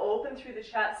inhale, open through the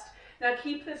chest. Now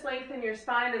keep this length in your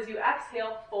spine. As you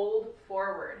exhale, fold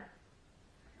forward.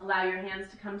 Allow your hands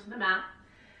to come to the mat.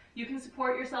 You can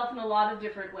support yourself in a lot of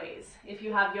different ways. If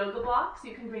you have yoga blocks,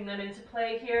 you can bring them into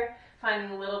play here,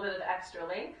 finding a little bit of extra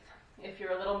length. If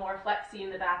you're a little more flexy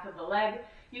in the back of the leg,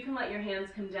 you can let your hands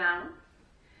come down.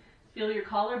 Feel your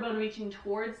collarbone reaching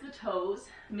towards the toes.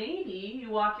 Maybe you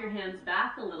walk your hands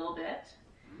back a little bit.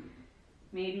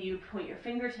 Maybe you point your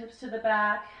fingertips to the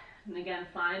back. And again,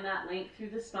 find that length through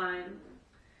the spine.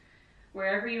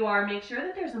 Wherever you are, make sure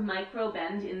that there's a micro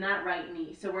bend in that right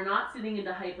knee. So we're not sitting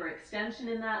into hyperextension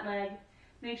in that leg.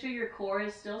 Make sure your core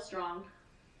is still strong.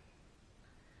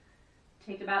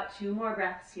 Take about 2 more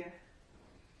breaths here.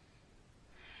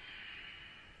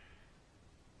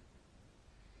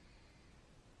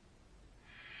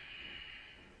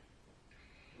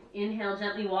 Inhale,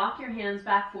 gently walk your hands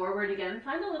back forward again.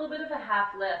 Find a little bit of a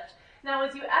half lift. Now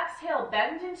as you exhale,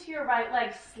 bend into your right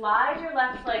leg, slide your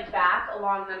left leg back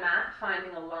along the mat,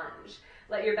 finding a lunge.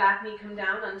 Let your back knee come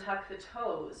down, untuck the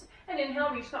toes, and inhale,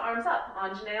 reach the arms up,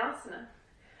 Anjaneyasana.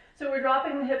 So we're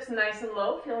dropping the hips nice and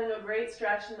low, feeling a great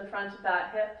stretch in the front of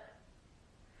that hip.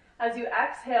 As you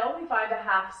exhale, we find a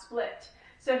half split.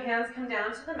 So hands come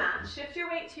down to the mat, shift your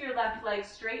weight to your left leg,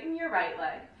 straighten your right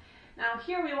leg. Now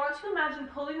here we want to imagine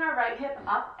pulling our right hip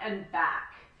up and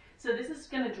back. So this is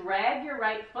going to drag your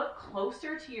right foot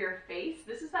closer to your face.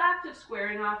 This is the act of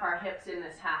squaring off our hips in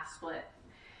this half split.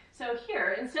 So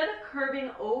here, instead of curving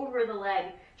over the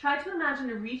leg, try to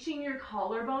imagine reaching your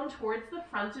collarbone towards the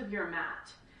front of your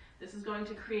mat. This is going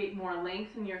to create more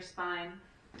length in your spine.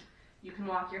 You can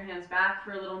walk your hands back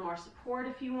for a little more support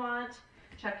if you want.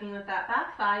 Checking that that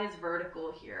back thigh is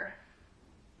vertical here.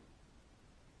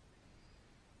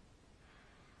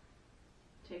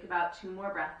 Take about 2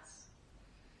 more breaths.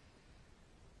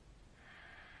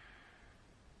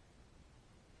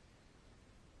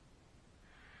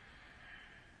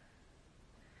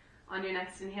 On your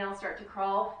next inhale, start to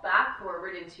crawl back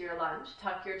forward into your lunge.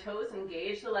 Tuck your toes,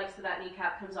 engage the legs so that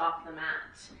kneecap comes off the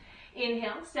mat.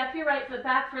 Inhale, step your right foot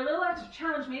back for a little extra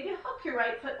challenge. Maybe hook your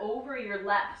right foot over your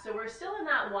left. So we're still in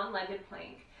that one-legged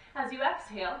plank. As you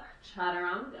exhale,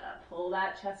 chaturanga, pull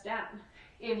that chest down.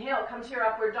 Inhale, come to your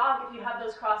upward dog. If you have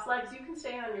those crossed legs, you can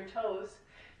stay on your toes.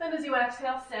 Then as you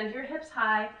exhale, send your hips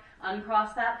high,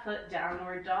 uncross that foot,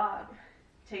 downward dog.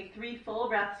 Take 3 full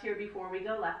breaths here before we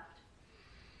go left.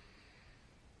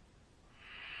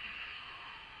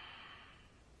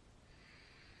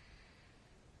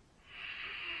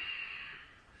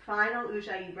 Final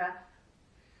Ujjayi breath.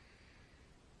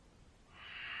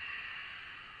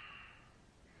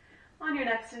 On your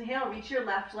next inhale, reach your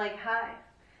left leg high.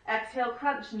 Exhale,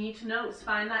 crunch, knee to nose.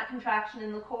 Find that contraction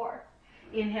in the core.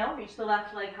 Inhale, reach the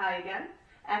left leg high again.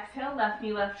 Exhale, left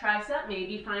knee, left tricep.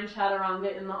 Maybe find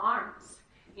chaturanga in the arms.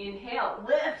 Inhale,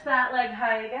 lift that leg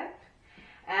high again.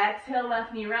 Exhale,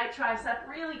 left knee, right tricep.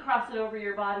 Really cross it over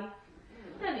your body.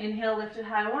 Then inhale, lift it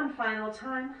high one final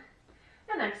time.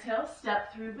 And exhale,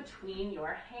 step through between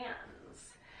your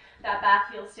hands. That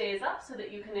back heel stays up so that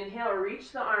you can inhale,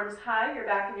 reach the arms high. You're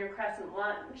back in your crescent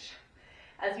lunge.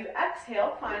 As you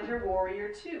exhale, find your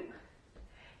warrior 2.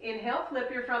 Inhale, flip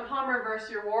your front palm,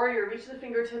 reverse your warrior. Reach the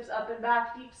fingertips up and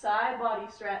back, deep side body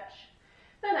stretch.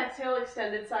 Then exhale,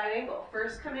 extended side angle.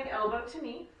 First coming elbow to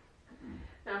knee.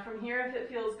 Now from here, if it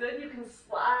feels good, you can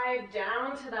slide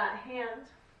down to that hand.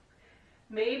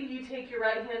 Maybe you take your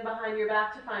right hand behind your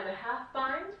back to find a half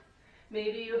bind.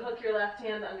 Maybe you hook your left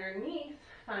hand underneath,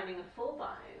 finding a full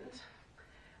bind.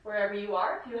 Wherever you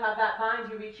are, if you have that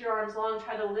bind, you reach your arms long,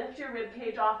 try to lift your rib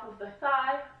cage off of the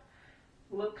thigh.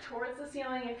 Look towards the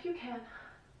ceiling if you can.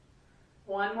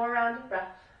 1 more round of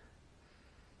breath.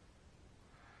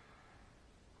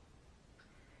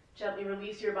 Gently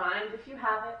release your bind if you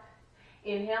have it.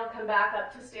 Inhale, come back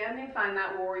up to standing, find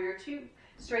that warrior 2.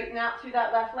 Straighten out through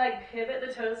that left leg, pivot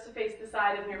the toes to face the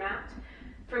side of your mat.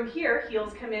 From here,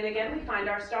 heels come in again, we find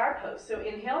our star pose. So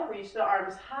inhale, reach the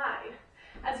arms high.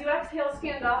 As you exhale,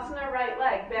 Skandasana, right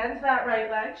leg. Bend that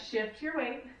right leg, shift your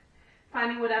weight,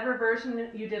 finding whatever version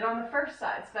you did on the first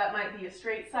side. So that might be a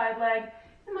straight side leg,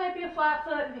 it might be a flat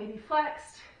foot, maybe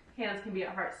flexed. Hands can be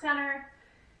at heart center,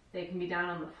 they can be down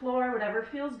on the floor, whatever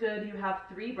feels good. You have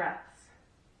 3 breaths.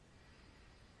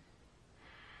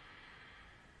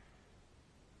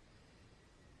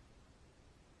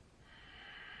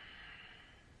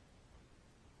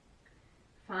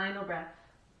 Final breath.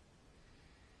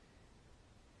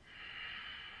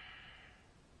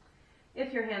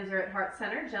 If your hands are at heart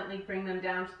center, gently bring them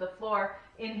down to the floor.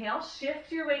 Inhale, shift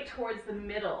your weight towards the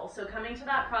middle. So coming to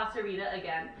that Prasarita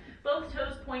again. Both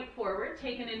toes point forward.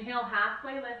 Take an inhale,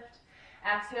 halfway lift.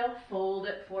 Exhale, fold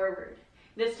it forward.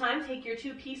 This time, take your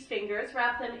 2 peace fingers,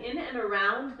 wrap them in and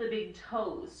around the big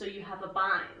toes so you have a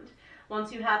bind.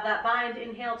 Once you have that bind,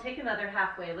 inhale, take another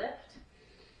halfway lift.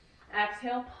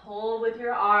 Exhale, pull with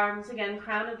your arms. Again,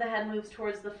 crown of the head moves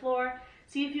towards the floor.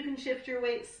 See if you can shift your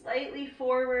weight slightly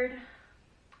forward.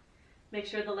 Make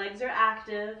sure the legs are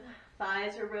active.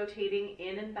 Thighs are rotating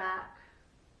in and back.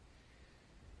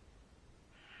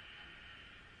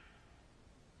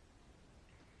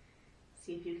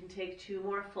 See if you can take 2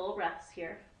 more full breaths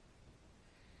here.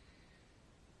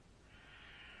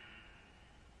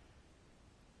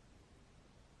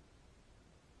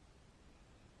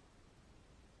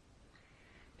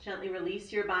 Gently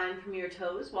release your bind from your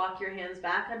toes. Walk your hands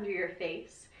back under your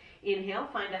face. Inhale,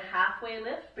 find a halfway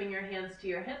lift. Bring your hands to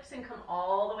your hips and come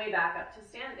all the way back up to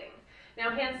standing. Now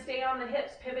hands stay on the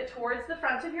hips. Pivot towards the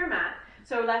front of your mat.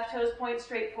 So left toes point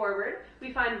straight forward.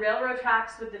 We find railroad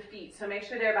tracks with the feet. So make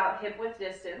sure they're about hip width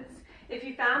distance. If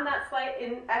you found that slight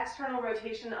external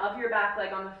rotation of your back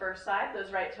leg on the first side,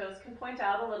 those right toes can point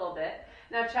out a little bit.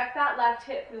 Now check that left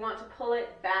hip. We want to pull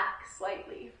it back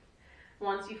slightly.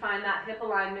 Once you find that hip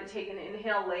alignment, take an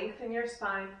inhale, lengthen your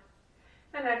spine.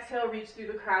 And exhale, reach through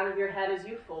the crown of your head as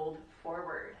you fold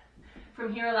forward.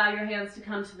 From here, allow your hands to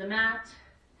come to the mat,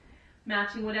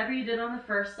 matching whatever you did on the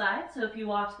first side. So if you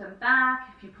walked them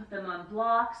back, if you put them on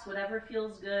blocks, whatever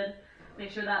feels good,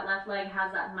 make sure that left leg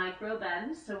has that micro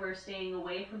bend, so we're staying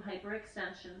away from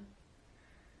hyperextension.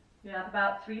 You have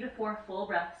about 3 to 4 full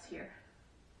breaths here.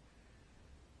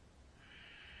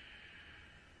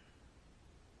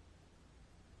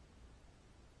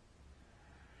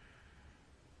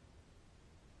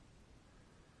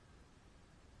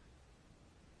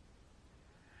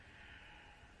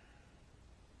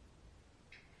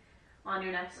 On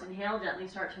your next inhale, gently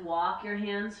start to walk your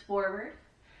hands forward.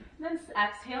 And then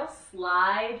exhale,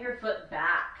 slide your foot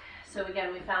back. So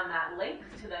again, we found that length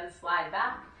to then slide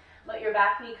back. Let your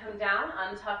back knee come down,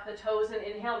 untuck the toes and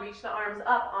inhale, reach the arms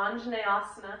up,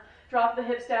 Anjaneyasana. Drop the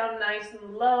hips down nice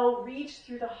and low, reach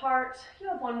through the heart. You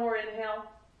have one more inhale.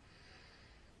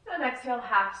 And exhale,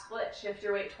 half split. Shift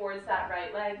your weight towards that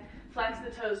right leg. Flex the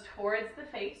toes towards the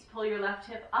face. Pull your left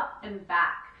hip up and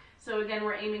back. So again,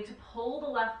 we're aiming to pull the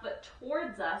left foot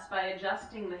towards us by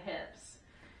adjusting the hips.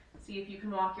 See if you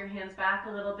can walk your hands back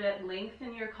a little bit.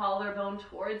 Lengthen your collarbone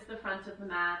towards the front of the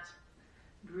mat.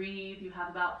 Breathe. You have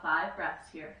about 5 breaths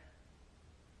here.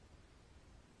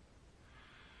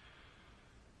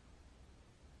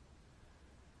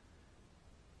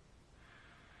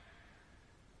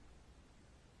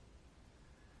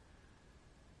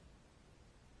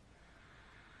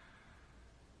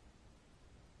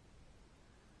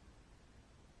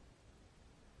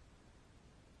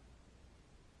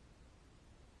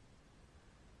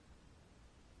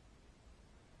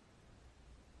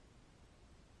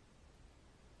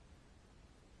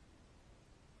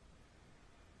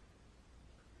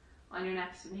 On your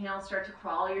next inhale, start to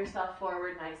crawl yourself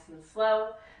forward nice and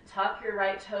slow. Tuck your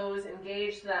right toes,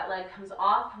 engage so that leg comes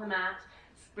off the mat.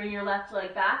 Bring your left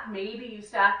leg back. Maybe you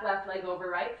stack left leg over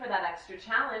right for that extra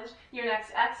challenge. Your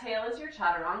next exhale is your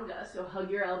chaturanga, so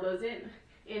hug your elbows in.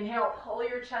 Inhale, pull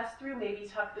your chest through, maybe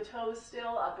tuck the toes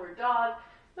still, upward dog.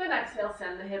 Then exhale,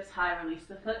 send the hips high, release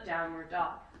the foot, downward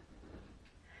dog.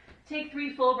 Take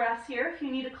 3 full breaths here. If you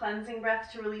need a cleansing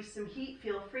breath to release some heat,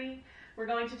 feel free. We're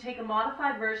going to take a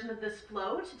modified version of this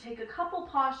flow to take a couple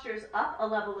postures up a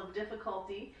level of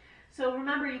difficulty. So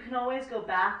remember, you can always go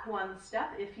back 1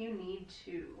 step if you need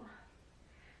to.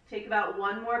 Take about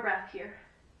 1 more breath here.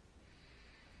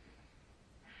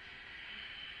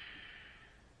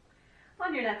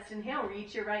 On your next inhale,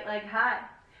 reach your right leg high.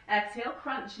 Exhale,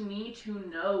 crunch knee to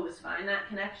nose. Find that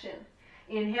connection.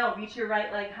 Inhale, reach your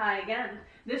right leg high again.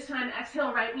 This time,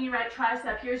 exhale, right knee, right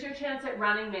tricep. Here's your chance at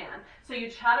running man. So you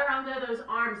chaturanga those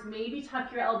arms, maybe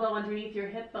tuck your elbow underneath your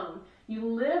hip bone. You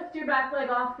lift your back leg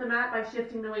off the mat by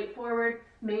shifting the weight forward.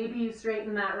 Maybe you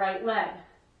straighten that right leg.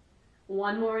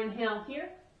 1 more inhale here.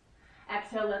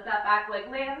 Exhale, let that back leg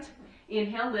land.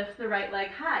 Inhale, lift the right leg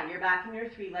high. You're back in your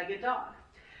 3-legged dog.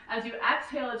 As you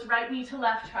exhale, it's right knee to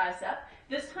left tricep.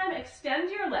 This time, extend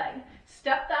your leg.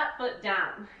 Step that foot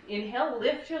down. Inhale,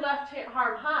 lift your left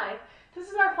arm high. This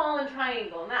is our fallen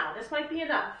triangle. Now, this might be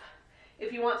enough.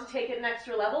 If you want to take it an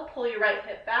extra level, pull your right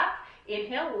hip back.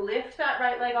 Inhale, lift that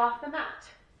right leg off the mat.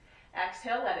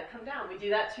 Exhale, let it come down. We do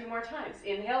that 2 more times.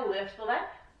 Inhale, lift the leg.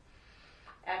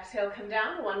 Exhale, come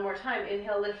down. 1 more time.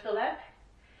 Inhale, lift the leg.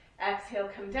 Exhale,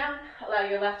 come down. Allow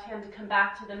your left hand to come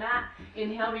back to the mat.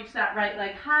 Inhale, reach that right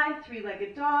leg high,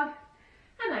 3-legged dog.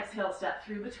 And exhale, step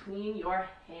through between your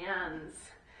hands.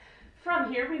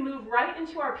 From here, we move right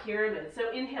into our pyramid.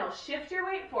 So inhale, shift your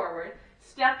weight forward.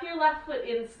 Step your left foot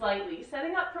in slightly,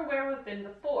 setting up for where we've been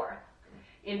before.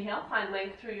 Inhale, find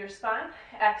length through your spine.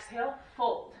 Exhale,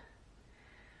 fold.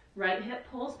 Right hip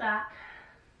pulls back.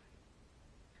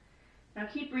 Now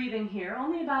keep breathing here.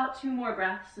 Only about 2 more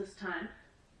breaths this time.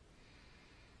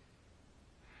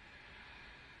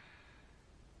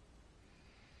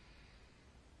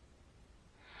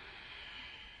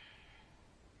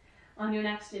 On your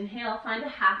next inhale, find a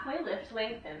halfway lift,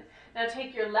 lengthen. Now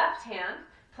take your left hand,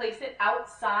 place it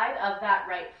outside of that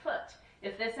right foot.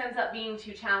 If this ends up being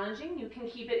too challenging, you can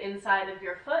keep it inside of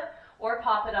your foot or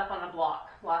pop it up on a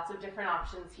block. Lots of different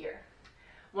options here.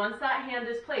 Once that hand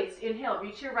is placed, inhale,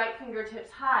 reach your right fingertips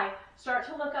high. Start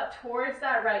to look up towards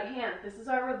that right hand. This is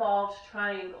our revolved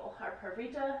triangle, our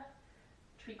Parvrita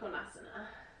Trikonasana.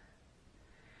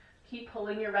 Keep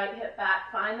pulling your right hip back.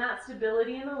 Find that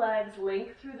stability in the legs.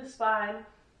 Length through the spine.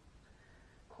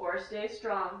 Core stay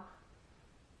strong.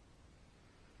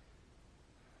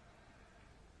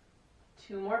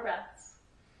 2 more breaths.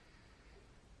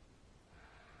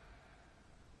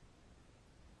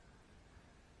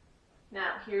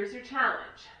 Now, here's your challenge.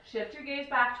 Shift your gaze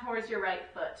back towards your right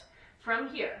foot.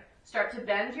 From here, start to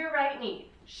bend your right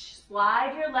knee.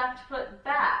 Slide your left foot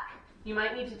back. You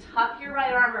might need to tuck your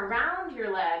right arm around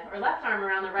your leg, or left arm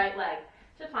around the right leg,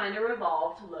 to find a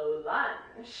revolved low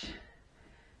lunge.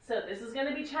 So this is going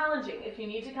to be challenging. If you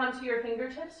need to come to your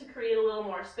fingertips to create a little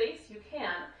more space, you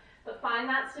can. But find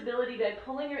that stability by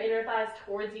pulling your inner thighs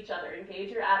towards each other.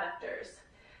 Engage your adductors.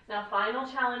 Now, final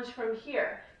challenge from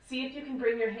here. See if you can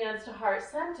bring your hands to heart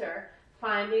center,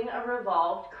 finding a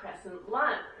revolved crescent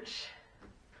lunge.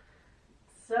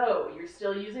 So you're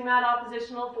still using that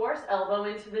oppositional force, elbow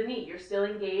into the knee. You're still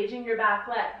engaging your back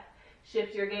leg.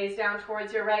 Shift your gaze down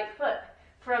towards your right foot.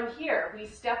 From here, we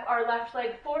step our left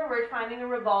leg forward, finding a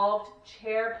revolved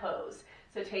chair pose.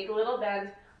 So take a little bend,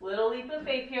 little leap of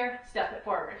faith here, step it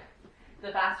forward.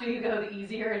 The faster you go, the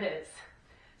easier it is.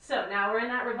 So now we're in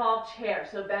that revolved chair.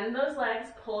 So bend those legs,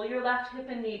 pull your left hip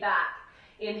and knee back.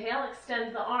 Inhale,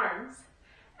 extend the arms.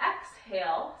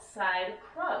 Exhale, side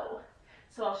crow.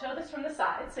 So I'll show this from the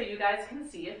side so you guys can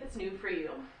see if it's new for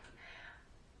you.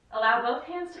 Allow both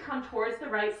hands to come towards the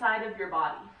right side of your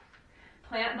body.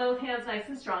 Plant both hands nice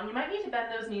and strong. You might need to bend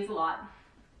those knees a lot.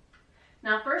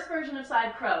 Now, first version of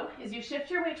side crow is you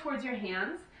shift your weight towards your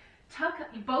hands, tuck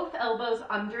both elbows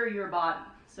under your body.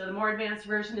 So the more advanced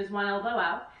version is one elbow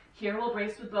out. Here we'll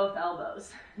brace with both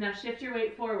elbows. Now shift your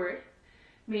weight forward.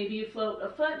 Maybe you float a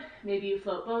foot, maybe you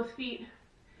float both feet.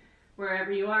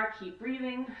 Wherever you are, keep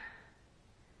breathing.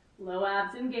 Low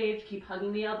abs engaged, keep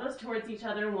hugging the elbows towards each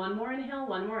other. One more inhale,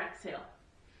 one more exhale.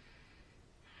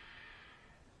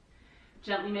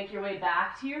 Gently make your way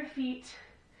back to your feet.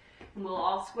 And we'll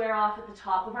all square off at the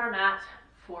top of our mat.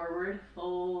 Forward,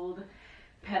 fold.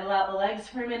 Pedal out the legs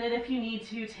for a minute if you need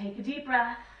to. Take a deep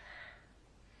breath.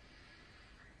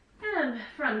 And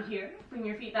from here, bring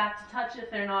your feet back to touch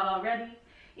if they're not already.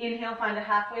 Inhale, find a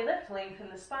halfway lift, lengthen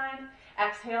the spine.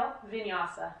 Exhale,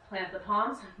 Vinyasa. Plant the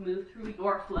palms, move through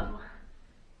your flow.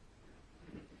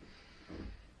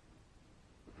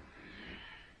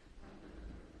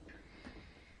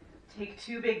 Take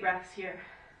 2 big breaths here.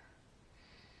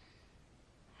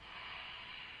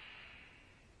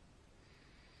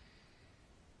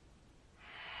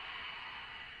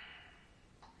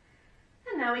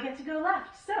 And now we get to go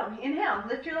left. So inhale,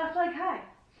 lift your left leg high.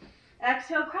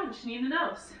 Exhale, crunch, knee to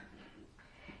nose.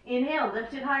 Inhale,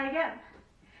 lift it high again.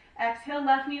 Exhale,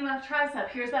 left knee, left tricep.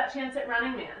 Here's that chance at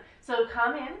running man. So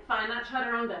come in, find that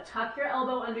chaturanga. Tuck your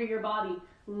elbow under your body.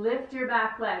 Lift your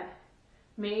back leg.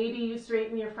 Maybe you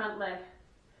straighten your front leg.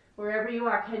 Wherever you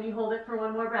are, can you hold it for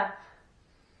one more breath?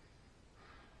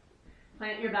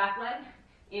 Plant your back leg.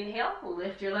 Inhale,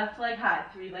 lift your left leg high,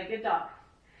 3-legged dog.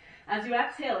 As you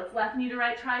exhale, it's left knee to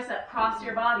right tricep. Cross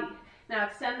your body. Now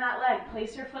extend that leg.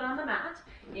 Place your foot on the mat.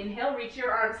 Inhale, reach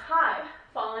your arms high.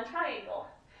 Fall in triangle.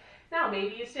 Now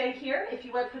maybe you stay here. If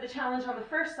you went for the challenge on the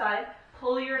first side,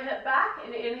 pull your hip back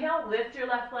and inhale, lift your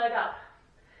left leg up.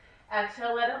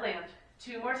 Exhale, let it land.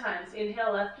 2 more times.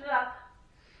 Inhale, lift it up.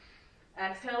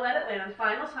 Exhale, let it land.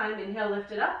 Final time. Inhale,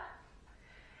 lift it up.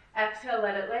 Exhale,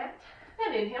 let it land.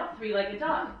 Then inhale, 3-legged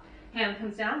dog. Hand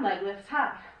comes down, leg lifts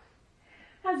high.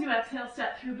 As you exhale,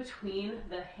 step through between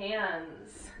the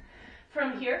hands.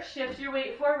 From here, shift your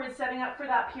weight forward, setting up for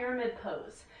that pyramid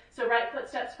pose. So right foot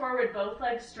steps forward, both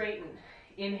legs straighten.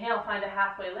 Inhale, find a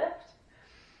halfway lift.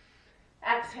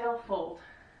 Exhale, fold.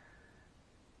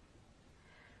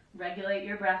 Regulate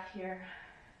your breath here.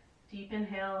 Deep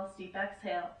inhales, deep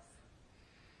exhales.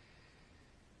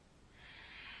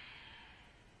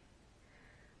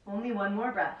 Only one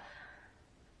more breath.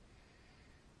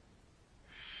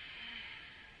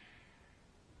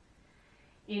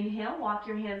 Inhale, walk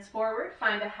your hands forward,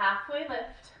 find a halfway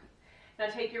lift. Now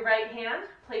take your right hand,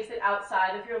 place it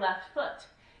outside of your left foot.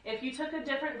 If you took a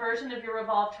different version of your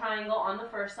revolved triangle on the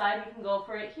first side, you can go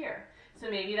for it here. So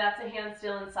maybe that's a hand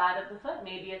still inside of the foot,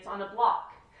 maybe it's on a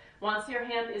block. Once your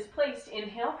hand is placed,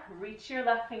 inhale, reach your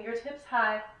left fingertips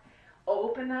high,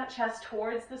 open that chest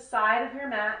towards the side of your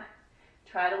mat.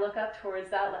 Try to look up towards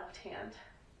that left hand.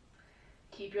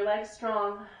 Keep your legs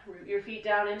strong, root your feet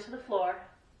down into the floor.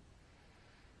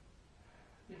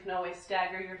 You can always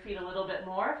stagger your feet a little bit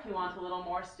more if you want a little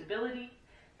more stability.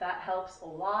 That helps a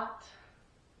lot.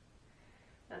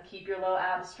 Now keep your low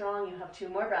abs strong. You have 2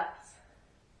 more breaths.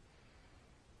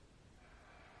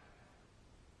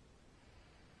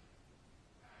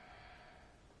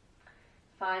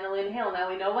 Final inhale. Now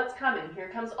we know what's coming. Here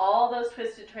comes all those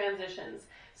twisted transitions.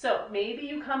 So maybe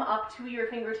you come up to your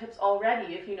fingertips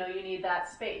already if you know you need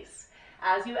that space.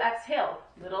 As you exhale,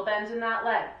 little bend in that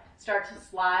leg. Start to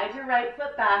slide your right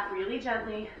foot back really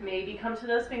gently. Maybe come to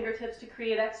those fingertips to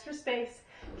create extra space.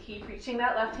 Keep reaching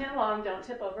that left hand long. Don't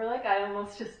tip over like I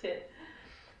almost just did.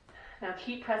 Now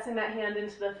keep pressing that hand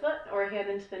into the foot or hand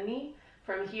into the knee.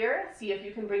 From here, see if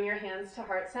you can bring your hands to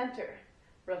heart center.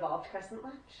 Revolved crescent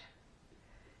lunge.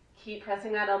 Keep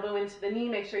pressing that elbow into the knee.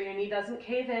 Make sure your knee doesn't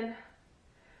cave in.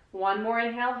 One more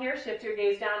inhale here. Shift your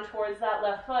gaze down towards that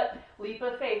left foot. Leap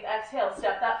of faith. Exhale.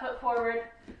 Step that foot forward.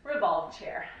 Revolved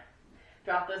chair.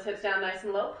 Drop those hips down nice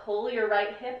and low. Pull your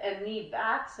right hip and knee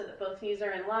back so that both knees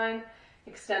are in line.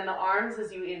 Extend the arms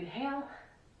as you inhale.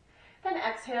 Then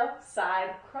exhale,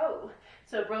 side crow.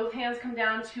 So both hands come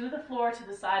down to the floor, to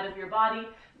the side of your body.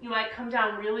 You might come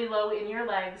down really low in your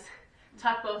legs.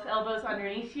 Tuck both elbows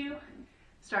underneath you.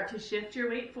 Start to shift your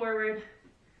weight forward.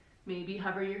 Maybe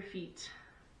hover your feet.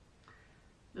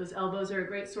 Those elbows are a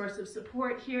great source of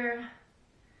support here.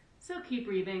 So keep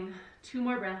breathing. 2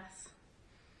 more breaths.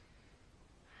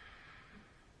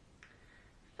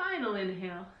 Final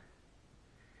inhale.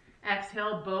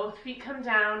 Exhale, both feet come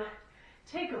down.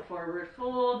 Take a forward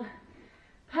fold.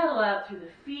 Pedal out through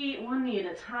the feet, 1 knee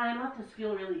at a time. Let this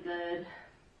feel really good.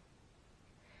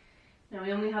 Now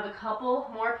we only have a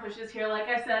couple more pushes here. Like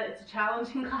I said, it's a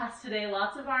challenging class today.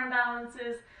 Lots of arm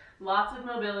balances, lots of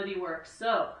mobility work.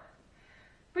 So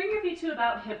bring your feet to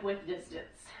about hip width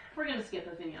distance. We're going to skip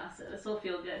a vinyasa. This will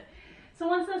feel good. So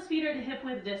once those feet are to hip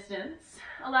width distance,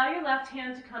 allow your left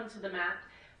hand to come to the mat.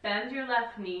 Bend your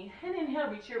left knee and inhale,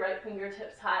 reach your right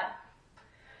fingertips high.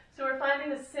 So we're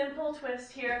finding a simple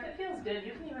twist here. If it feels good,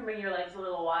 you can even bring your legs a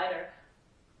little wider.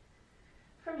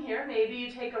 From here, maybe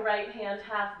you take a right hand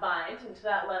half bind into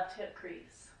that left hip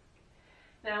crease.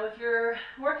 Now if you're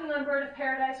working on Bird of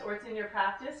Paradise or it's in your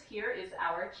practice, here is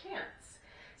our chance.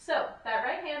 So that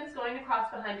right hand is going to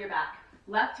cross behind your back.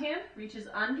 Left hand reaches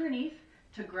underneath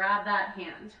to grab that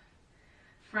hand.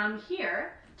 From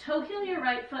here, toe heel your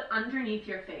right foot underneath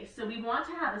your face. So we want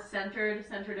to have a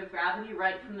centered of gravity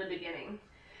right from the beginning.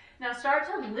 Now start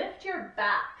to lift your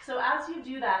back. So as you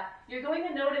do that, you're going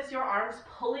to notice your arms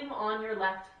pulling on your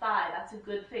left thigh. That's a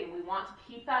good thing. We want to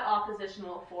keep that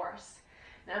oppositional force.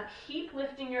 Now keep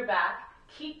lifting your back.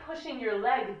 Keep pushing your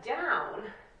leg down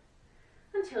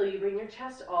until you bring your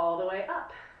chest all the way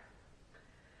up.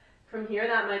 From here,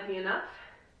 that might be enough.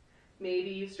 Maybe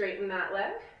you straighten that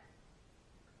leg.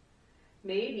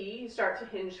 Maybe you start to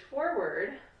hinge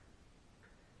forward,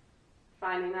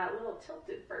 finding that little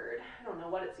tilted bird. I don't know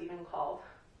what it's even called.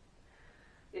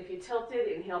 If you tilted,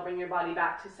 inhale, bring your body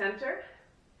back to center.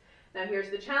 Now here's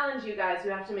the challenge, you guys.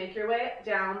 You have to make your way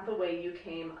down the way you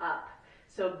came up.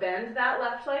 So bend that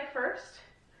left leg first.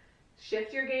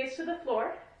 Shift your gaze to the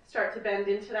floor. Start to bend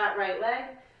into that right leg.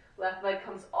 Left leg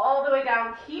comes all the way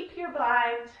down. Keep your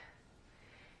bind.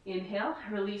 Inhale,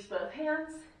 release both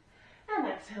hands. And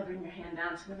exhale, bring your hand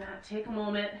down to the mat. Take a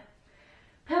moment.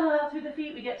 Pedal out through the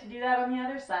feet. We get to do that on the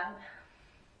other side.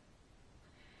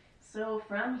 So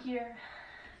from here,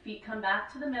 feet come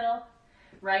back to the middle.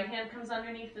 Right hand comes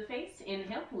underneath the face.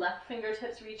 Inhale, left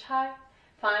fingertips reach high.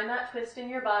 Find that twist in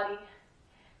your body.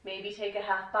 Maybe take a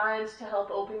half bind to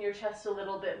help open your chest a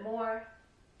little bit more.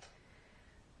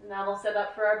 And that'll set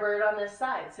up for our bird on this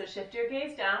side. So shift your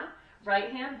gaze down.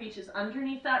 Right hand reaches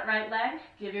underneath that right leg.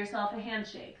 Give yourself a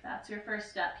handshake. That's your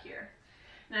first step here.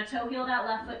 Now toe heel that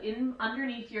left foot in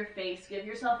underneath your face. Give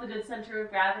yourself a good center of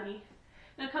gravity.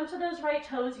 Now come to those right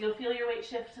toes. You'll feel your weight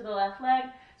shift to the left leg.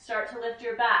 Start to lift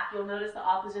your back. You'll notice the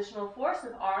oppositional force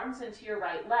of arms into your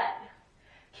right leg.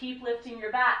 Keep lifting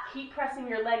your back. Keep pressing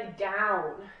your leg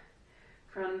down.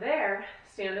 From there,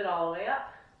 stand it all the way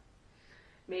up.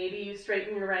 Maybe you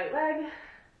straighten your right leg.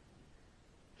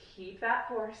 Keep that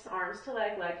force, arms to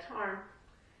leg to arm.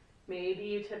 Maybe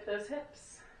you tip those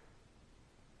hips.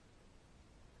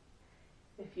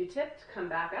 If you tipped, come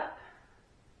back up.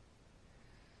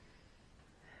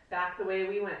 Back the way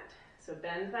we went. So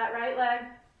bend that right leg.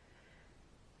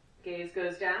 Gaze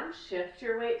goes down. Shift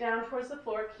your weight down towards the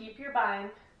floor. Keep your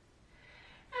bind.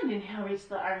 And inhale, reach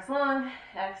the arms long.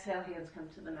 Exhale, hands come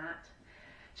to the mat.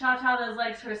 Cha-cha those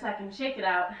legs for a second. Shake it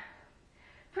out.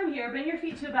 From here, bring your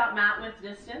feet to about mat width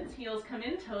distance. Heels come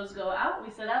in, toes go out.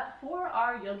 We set up for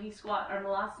our yogi squat, our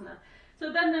malasana.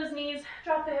 So bend those knees,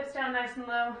 drop the hips down nice and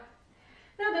low.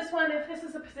 Now this one, if this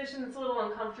is a position that's a little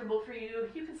uncomfortable for you,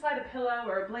 you can slide a pillow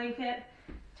or a blanket.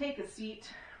 Take a seat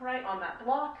right on that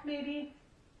block maybe.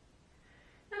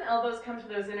 And elbows come to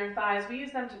those inner thighs. We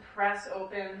use them to press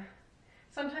open.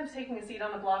 Sometimes taking a seat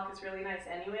on the block is really nice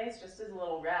anyways, just as a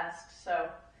little rest. So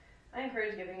I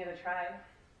encourage giving it a try.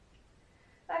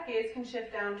 That gaze can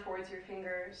shift down towards your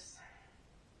fingers.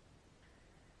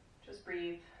 Just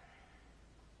breathe.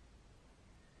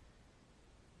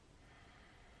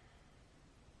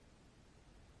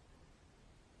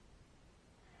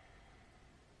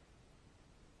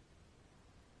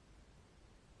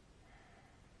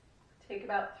 Take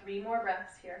about 3 more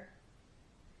breaths here.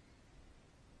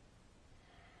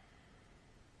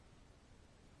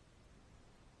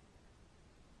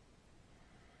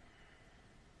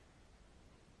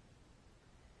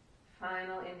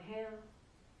 Final inhale.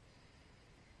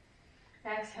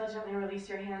 Exhale, gently release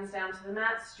your hands down to the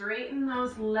mat. Straighten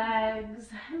those legs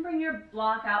and bring your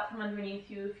block out from underneath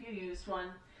you if you used one.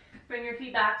 Bring your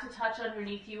feet back to touch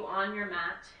underneath you on your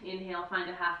mat. Inhale, find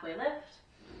a halfway lift.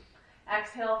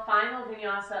 Exhale, final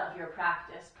vinyasa of your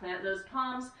practice. Plant those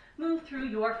palms, move through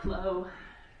your flow.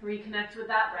 Reconnect with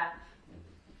that breath.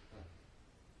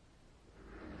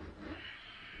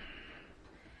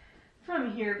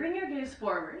 From here, bring your gaze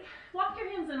forward. Walk your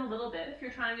hands in a little bit. If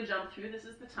you're trying to jump through, this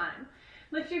is the time.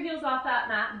 Lift your heels off that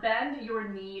mat. Bend your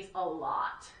knees a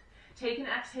lot. Take an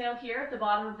exhale here at the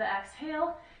bottom of the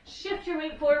exhale. Shift your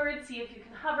weight forward. See if you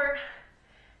can hover.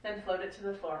 Then float it to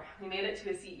the floor. We made it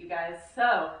to a seat, you guys.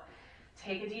 So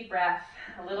take a deep breath.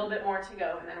 A little bit more to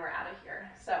go, and then we're out of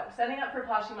here. So setting up for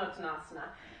Paschimottanasana.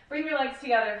 Bring your legs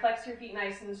together. Flex your feet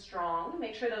nice and strong.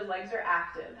 Make sure those legs are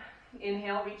active.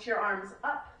 Inhale, reach your arms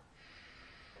up.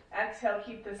 Exhale,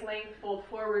 keep this length, fold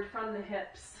forward from the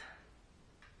hips.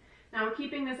 Now we're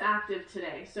keeping this active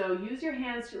today, so use your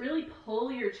hands to really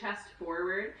pull your chest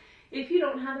forward. If you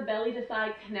don't have a belly to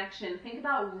thigh connection, think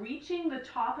about reaching the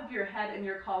top of your head and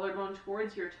your collarbone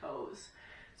towards your toes.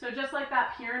 So just like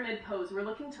that pyramid pose, we're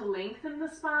looking to lengthen the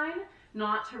spine,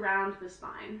 not to round the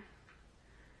spine.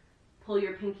 Pull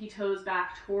your pinky toes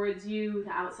back towards you,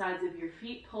 the outsides of your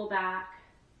feet pull back.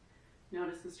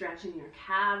 Notice the stretch in your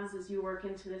calves as you work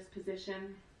into this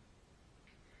position.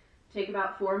 Take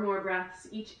about 4 more breaths.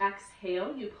 Each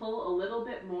exhale, you pull a little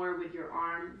bit more with your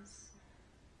arms.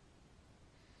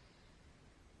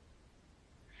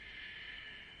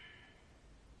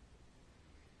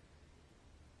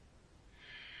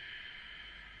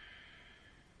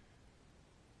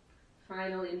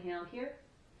 Final inhale here.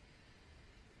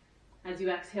 As you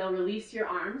exhale, release your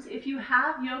arms. If you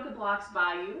have yoga blocks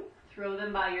by you, throw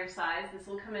them by your sides. This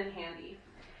will come in handy.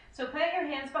 So plant your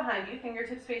hands behind you,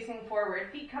 fingertips facing forward,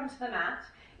 feet come to the mat.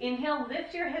 Inhale,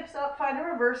 lift your hips up, find a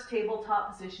reverse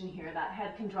tabletop position here. That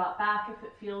head can drop back if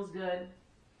it feels good.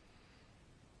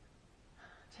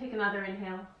 Take another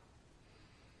inhale.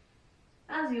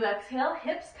 As you exhale,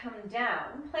 hips come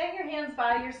down. Plant your hands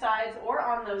by your sides or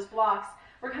on those blocks.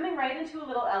 We're coming right into a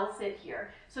little L-sit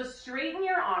here. So straighten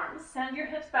your arms, send your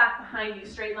hips back behind you,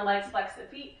 straighten the legs, flex the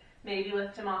feet, maybe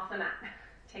lift them off the mat.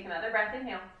 Take another breath,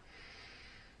 inhale.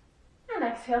 And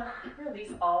exhale,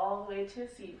 release all the way to a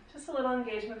seat. Just a little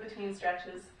engagement between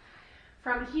stretches.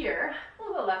 From here,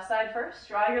 we'll go left side first.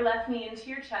 Draw your left knee into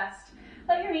your chest.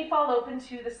 Let your knee fall open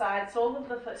to the side, sole of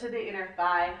the foot to the inner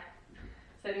thigh.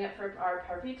 Setting up for our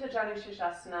Parvita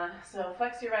Janushirshasana. So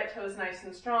flex your right toes nice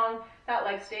and strong. That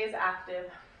leg stays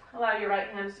active. Allow your right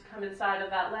hands to come inside of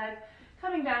that leg,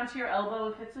 coming down to your elbow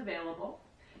if it's available.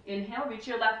 Inhale, reach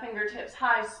your left fingertips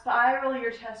high. Spiral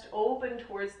your chest open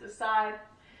towards the side.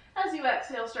 As you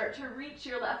exhale, start to reach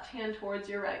your left hand towards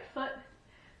your right foot.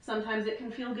 Sometimes it can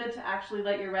feel good to actually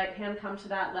let your right hand come to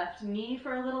that left knee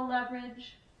for a little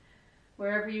leverage.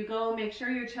 Wherever you go, make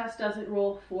sure your chest doesn't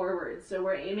roll forward. So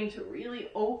we're aiming to really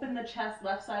open the chest,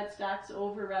 left side stacks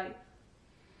over right.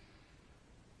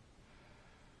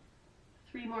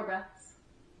 3 more breaths.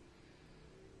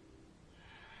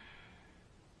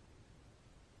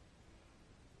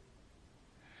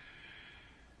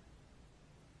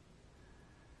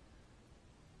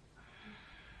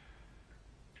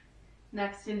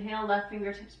 Next inhale, left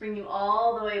fingertips bring you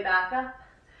all the way back up.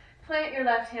 Plant your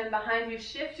left hand behind you,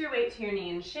 shift your weight to your knee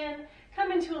and shin.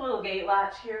 Come into a little gate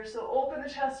latch here, so open the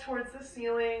chest towards the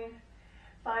ceiling.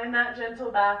 Find that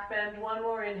gentle back bend. 1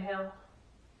 more inhale.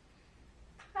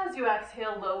 As you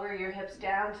exhale, lower your hips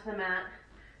down to the mat.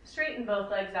 Straighten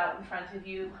both legs out in front of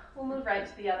you. We'll move right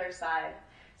to the other side.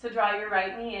 So draw your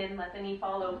right knee in, let the knee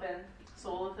fall open.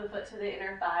 Sole of the foot to the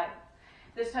inner thigh.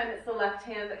 This time it's the left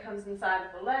hand that comes inside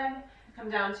of the leg. Come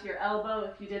down to your elbow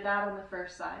if you did that on the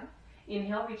first side.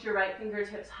 Inhale, reach your right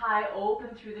fingertips high,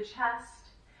 open through the chest.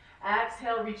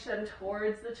 Exhale, reach them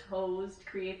towards the toes to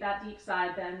create that deep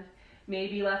side bend.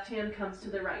 Maybe left hand comes to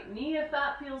the right knee if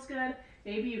that feels good.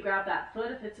 Maybe you grab that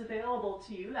foot if it's available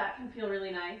to you. That can feel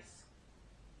really nice.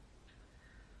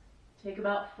 Take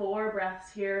about 4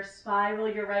 breaths here.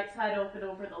 Spiral your right side open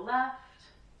over the left.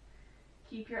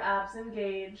 Keep your abs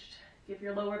engaged. Give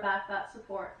your lower back that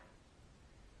support.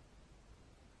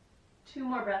 2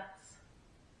 more breaths.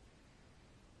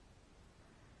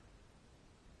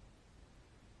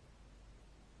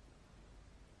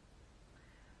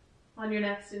 On your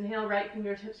next inhale, right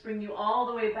fingertips bring you all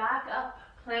the way back up.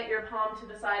 Plant your palm to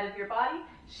the side of your body.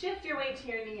 Shift your weight to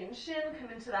your knee and shin. Come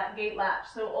into that gate latch.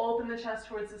 So open the chest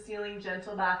towards the ceiling,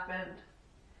 gentle back bend.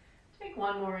 Take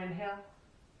 1 more inhale.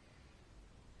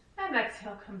 And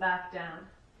exhale, come back down.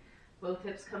 Both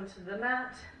hips come to the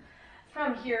mat.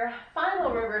 From here,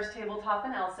 final reverse tabletop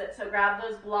and L-sit. So grab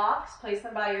those blocks, place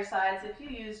them by your sides if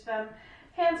you used them.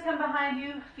 Hands come behind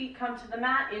you, feet come to the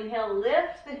mat. Inhale,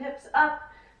 lift the hips up.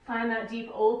 Find that deep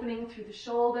opening through the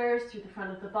shoulders, through the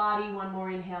front of the body. 1 more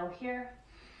inhale here.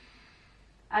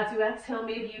 As you exhale,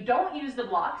 maybe you don't use the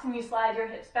blocks and you slide your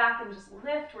hips back and just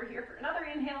lift. We're here for another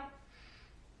inhale.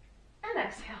 And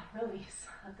exhale, release.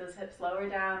 Let those hips lower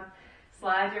down.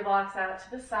 Slide your blocks out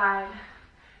to the side.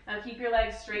 Now keep your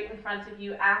legs straight in front of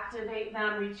you. Activate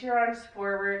them. Reach your arms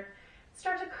forward.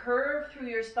 Start to curve through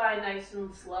your spine nice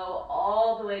and slow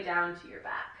all the way down to your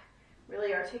back.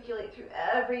 Really articulate through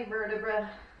every vertebra.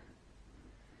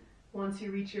 Once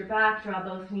you reach your back, draw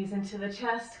both knees into the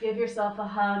chest. Give yourself a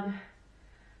hug.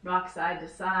 Rock side to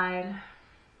side.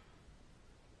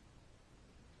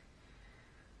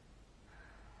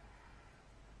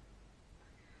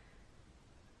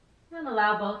 And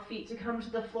allow both feet to come to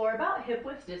the floor about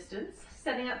hip-width distance.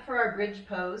 Setting up for our bridge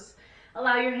pose.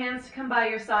 Allow your hands to come by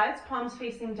your sides, palms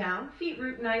facing down. Feet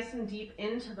root nice and deep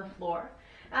into the floor.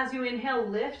 As you inhale,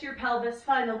 lift your pelvis.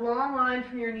 Find a long line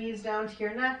from your knees down to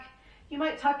your neck. You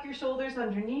might tuck your shoulders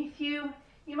underneath you.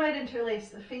 You might interlace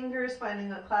the fingers,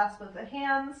 finding a clasp of the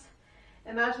hands.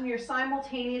 Imagine you're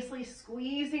simultaneously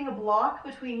squeezing a block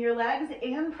between your legs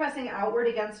and pressing outward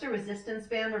against a resistance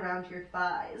band around your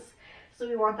thighs. So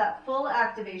we want that full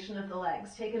activation of the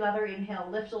legs. Take another inhale,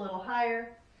 lift a little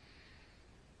higher.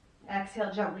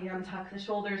 Exhale, gently untuck the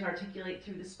shoulders, articulate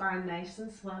through the spine nice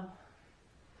and slow.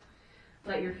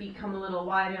 Let your feet come a little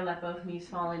wider, let both knees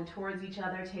fall in towards each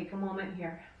other. Take a moment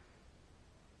here.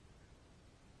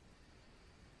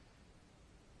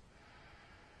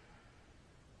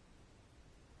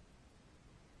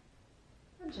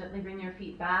 And gently bring your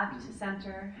feet back to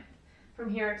center. From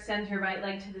here, extend your right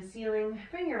leg to the ceiling.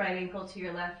 Bring your right ankle to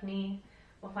your left knee.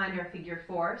 We'll find our figure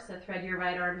four, so thread your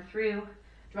right arm through.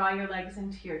 Draw your legs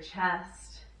into your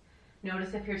chest.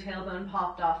 Notice if your tailbone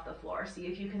popped off the floor. See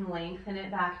if you can lengthen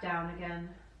it back down again.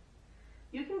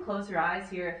 You can close your eyes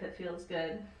here if it feels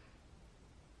good.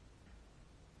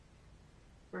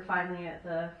 We're finally at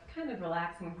the kind of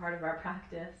relaxing part of our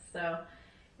practice, so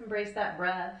embrace that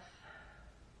breath.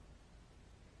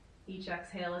 Each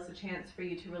exhale is a chance for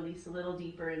you to release a little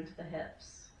deeper into the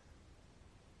hips.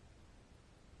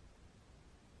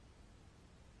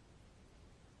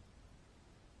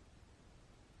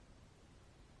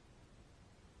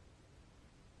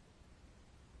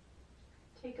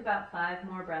 Take about 5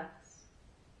 more breaths.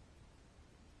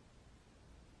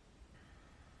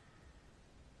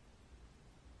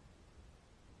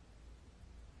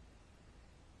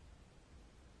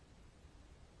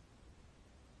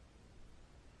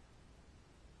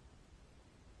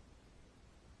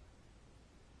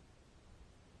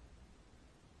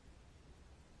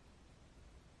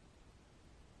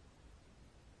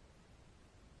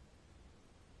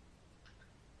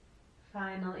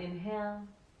 Final inhale.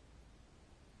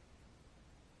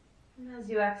 And as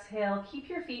you exhale, keep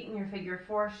your feet in your figure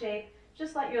four shape.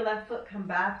 Just let your left foot come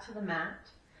back to the mat.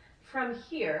 From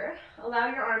here, allow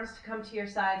your arms to come to your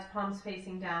sides, palms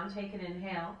facing down. Take an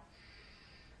inhale.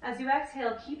 As you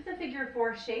exhale, keep the figure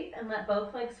four shape and let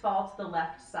both legs fall to the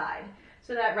left side.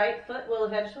 So that right foot will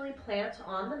eventually plant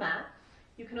on the mat.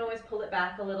 You can always pull it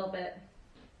back a little bit.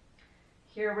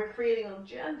 Here we're creating a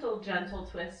gentle, gentle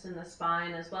twist in the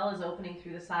spine as well as opening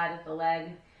through the side of the leg.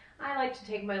 I like to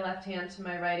take my left hand to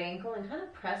my right ankle and kind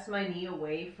of press my knee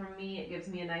away from me. It gives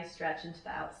me a nice stretch into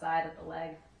the outside of the leg.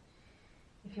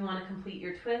 If you want to complete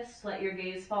your twist, let your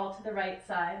gaze fall to the right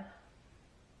side.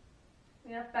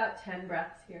 We have about 10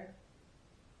 breaths here.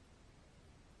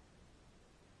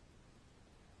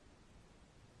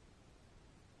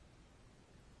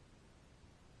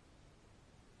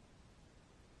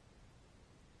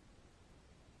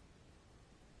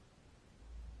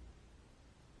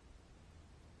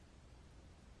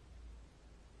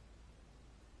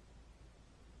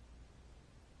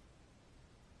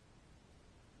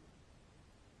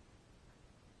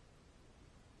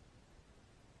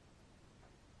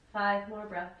 Five more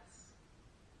breaths.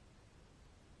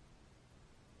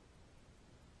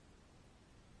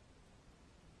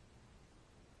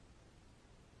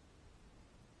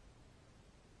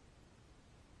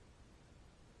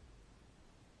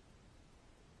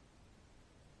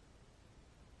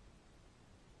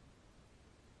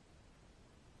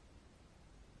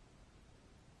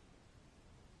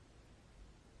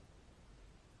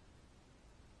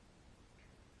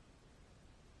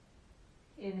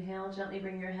 Inhale, gently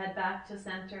bring your head back to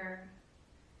center,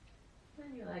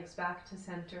 and your legs back to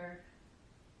center.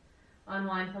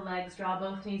 Unwind the legs, draw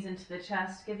both knees into the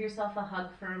chest, give yourself a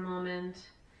hug for a moment.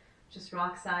 Just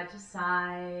rock side to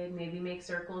side, maybe make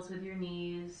circles with your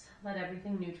knees, let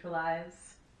everything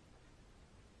neutralize.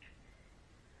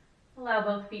 Allow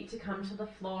both feet to come to the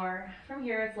floor. From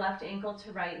here, it's left ankle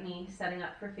to right knee, setting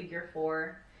up for figure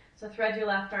four. So thread your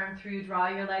left arm through, draw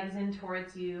your legs in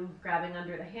towards you, grabbing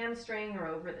under the hamstring or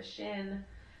over the shin,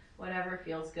 whatever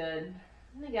feels good.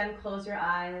 And again, close your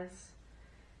eyes.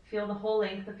 Feel the whole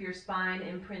length of your spine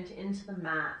imprint into the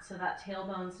mat so that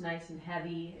tailbone's nice and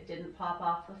heavy. It didn't pop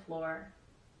off the floor.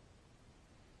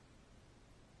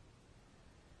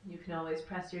 You can always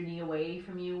press your knee away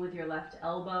from you with your left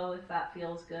elbow if that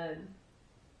feels good.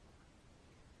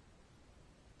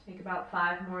 Take about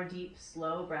 5 more deep,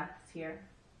 slow breaths here.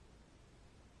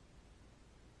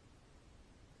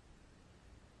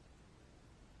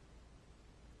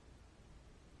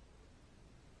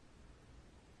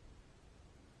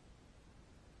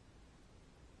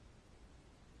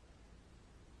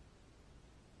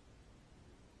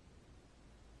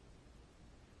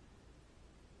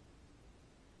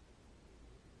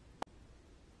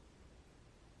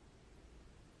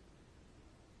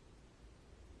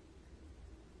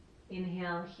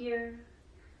 Inhale here.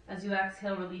 As you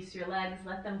exhale, release your legs,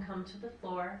 let them come to the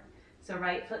floor. So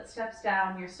right foot steps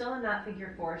down, you're still in that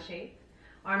figure 4 shape.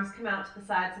 Arms come out to the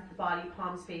sides of the body,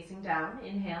 palms facing down.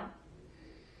 Inhale.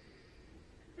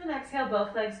 And exhale,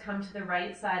 both legs come to the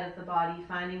right side of the body,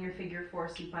 finding your figure 4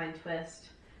 supine twist.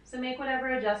 So make whatever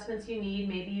adjustments you need.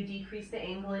 Maybe you decrease the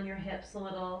angle in your hips a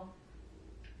little.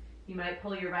 You might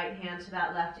pull your right hand to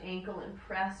that left ankle and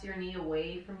press your knee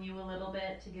away from you a little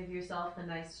bit to give yourself a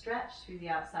nice stretch through the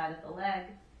outside of the leg.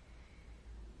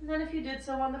 And then if you did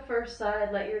so on the first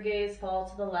side, let your gaze fall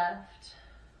to the left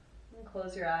and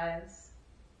close your eyes.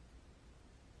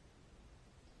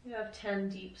 You have 10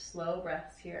 deep, slow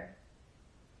breaths here.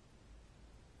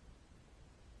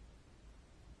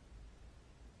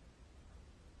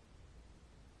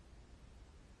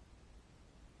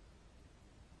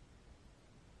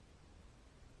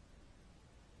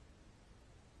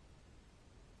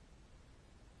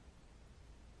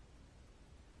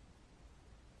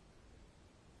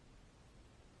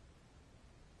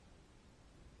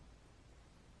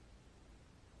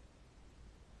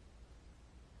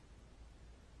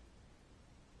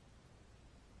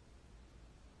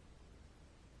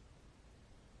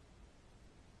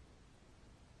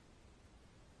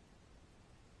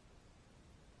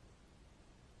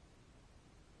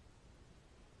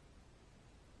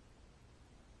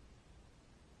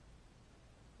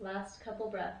 Last couple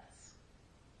breaths.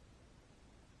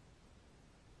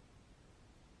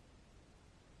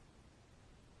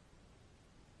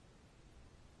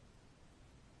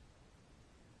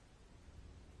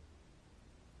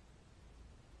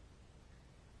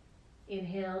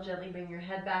 Inhale, gently bring your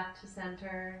head back to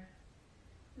center,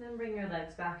 and then bring your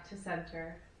legs back to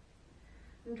center.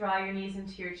 And draw your knees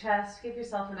into your chest. Give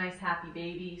yourself a nice happy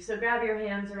baby. So grab your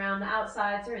hands around the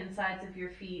outsides or insides of your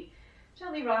feet.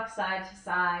 Gently rock side to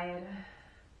side.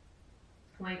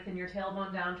 Lengthen your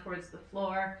tailbone down towards the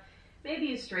floor. Maybe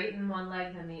you straighten one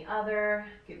leg then the other.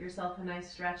 Give yourself a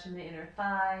nice stretch in the inner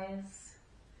thighs.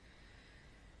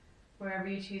 Wherever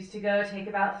you choose to go, take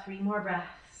about 3 more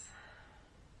breaths.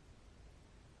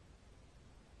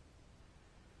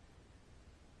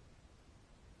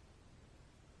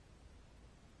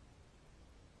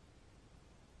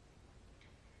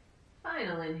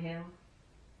 Final inhale.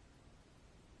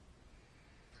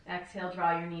 Exhale,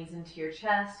 draw your knees into your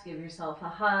chest, give yourself a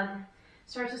hug.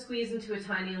 Start to squeeze into a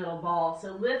tiny little ball.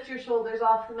 So lift your shoulders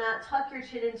off the mat, tuck your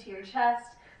chin into your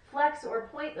chest, flex or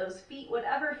point those feet,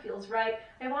 whatever feels right.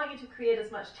 I want you to create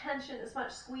as much tension, as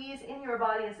much squeeze in your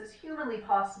body as is humanly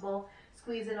possible.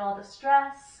 Squeeze in all the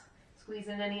stress, squeeze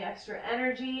in any extra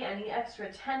energy, any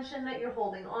extra tension that you're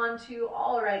holding on to.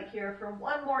 All right, here for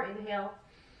one more inhale.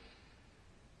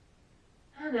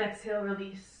 And exhale,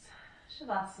 release.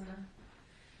 Shavasana.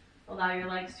 Allow your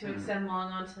legs to extend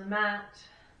long onto the mat.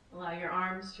 Allow your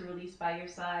arms to release by your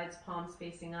sides, palms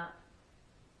facing up.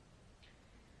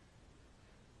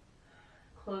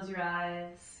 Close your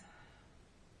eyes.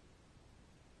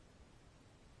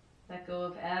 Let go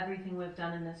of everything we've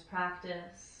done in this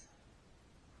practice.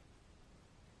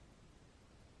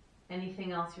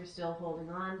 Anything else you're still holding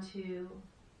on to.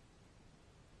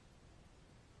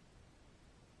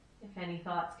 If any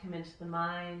thoughts come into the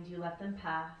mind, you let them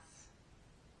pass.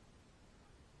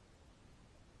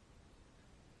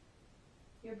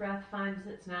 Your breath finds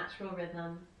its natural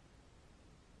rhythm.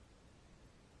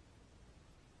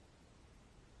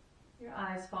 Your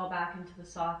eyes fall back into the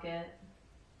socket.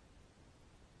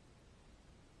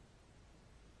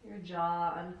 Your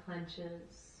jaw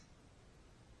unclenches.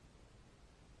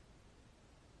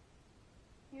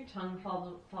 Your tongue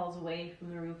falls away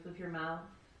from the roof of your mouth.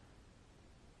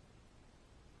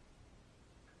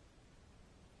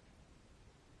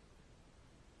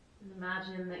 And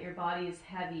imagine that your body is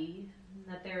heavy and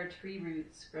that there are tree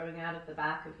roots growing out of the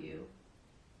back of you.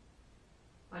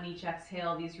 On each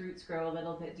exhale, these roots grow a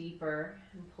little bit deeper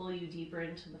and pull you deeper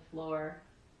into the floor.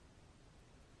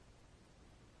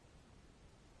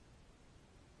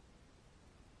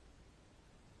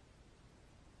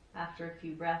 After a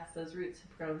few breaths, those roots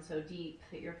have grown so deep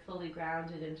that you're fully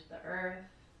grounded into the earth.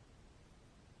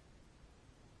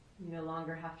 You no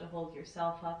longer have to hold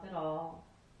yourself up at all.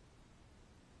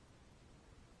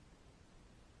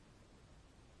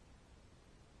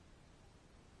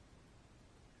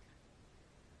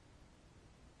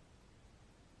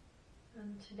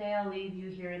 And today I'll leave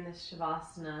you here in this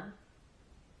Shavasana.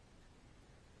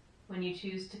 When you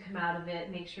choose to come out of it,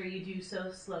 make sure you do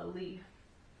so slowly,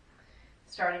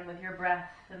 starting with your breath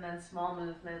and then small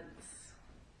movements.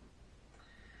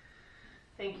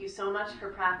 Thank you so much for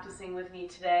practicing with me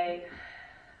today.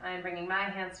 I am bringing my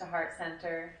hands to heart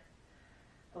center.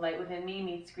 The light within me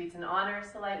meets, greets, and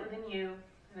honors the light within you.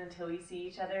 And until we see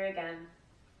each other again,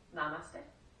 namaste.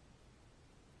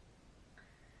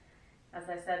 As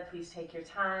I said, please take your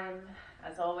time.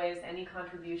 As always, any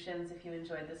contributions, if you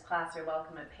enjoyed this class, are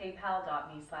welcome at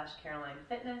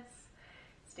paypal.me/CarolineFitness.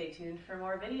 Stay tuned for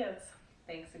more videos.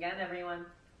 Thanks again, everyone.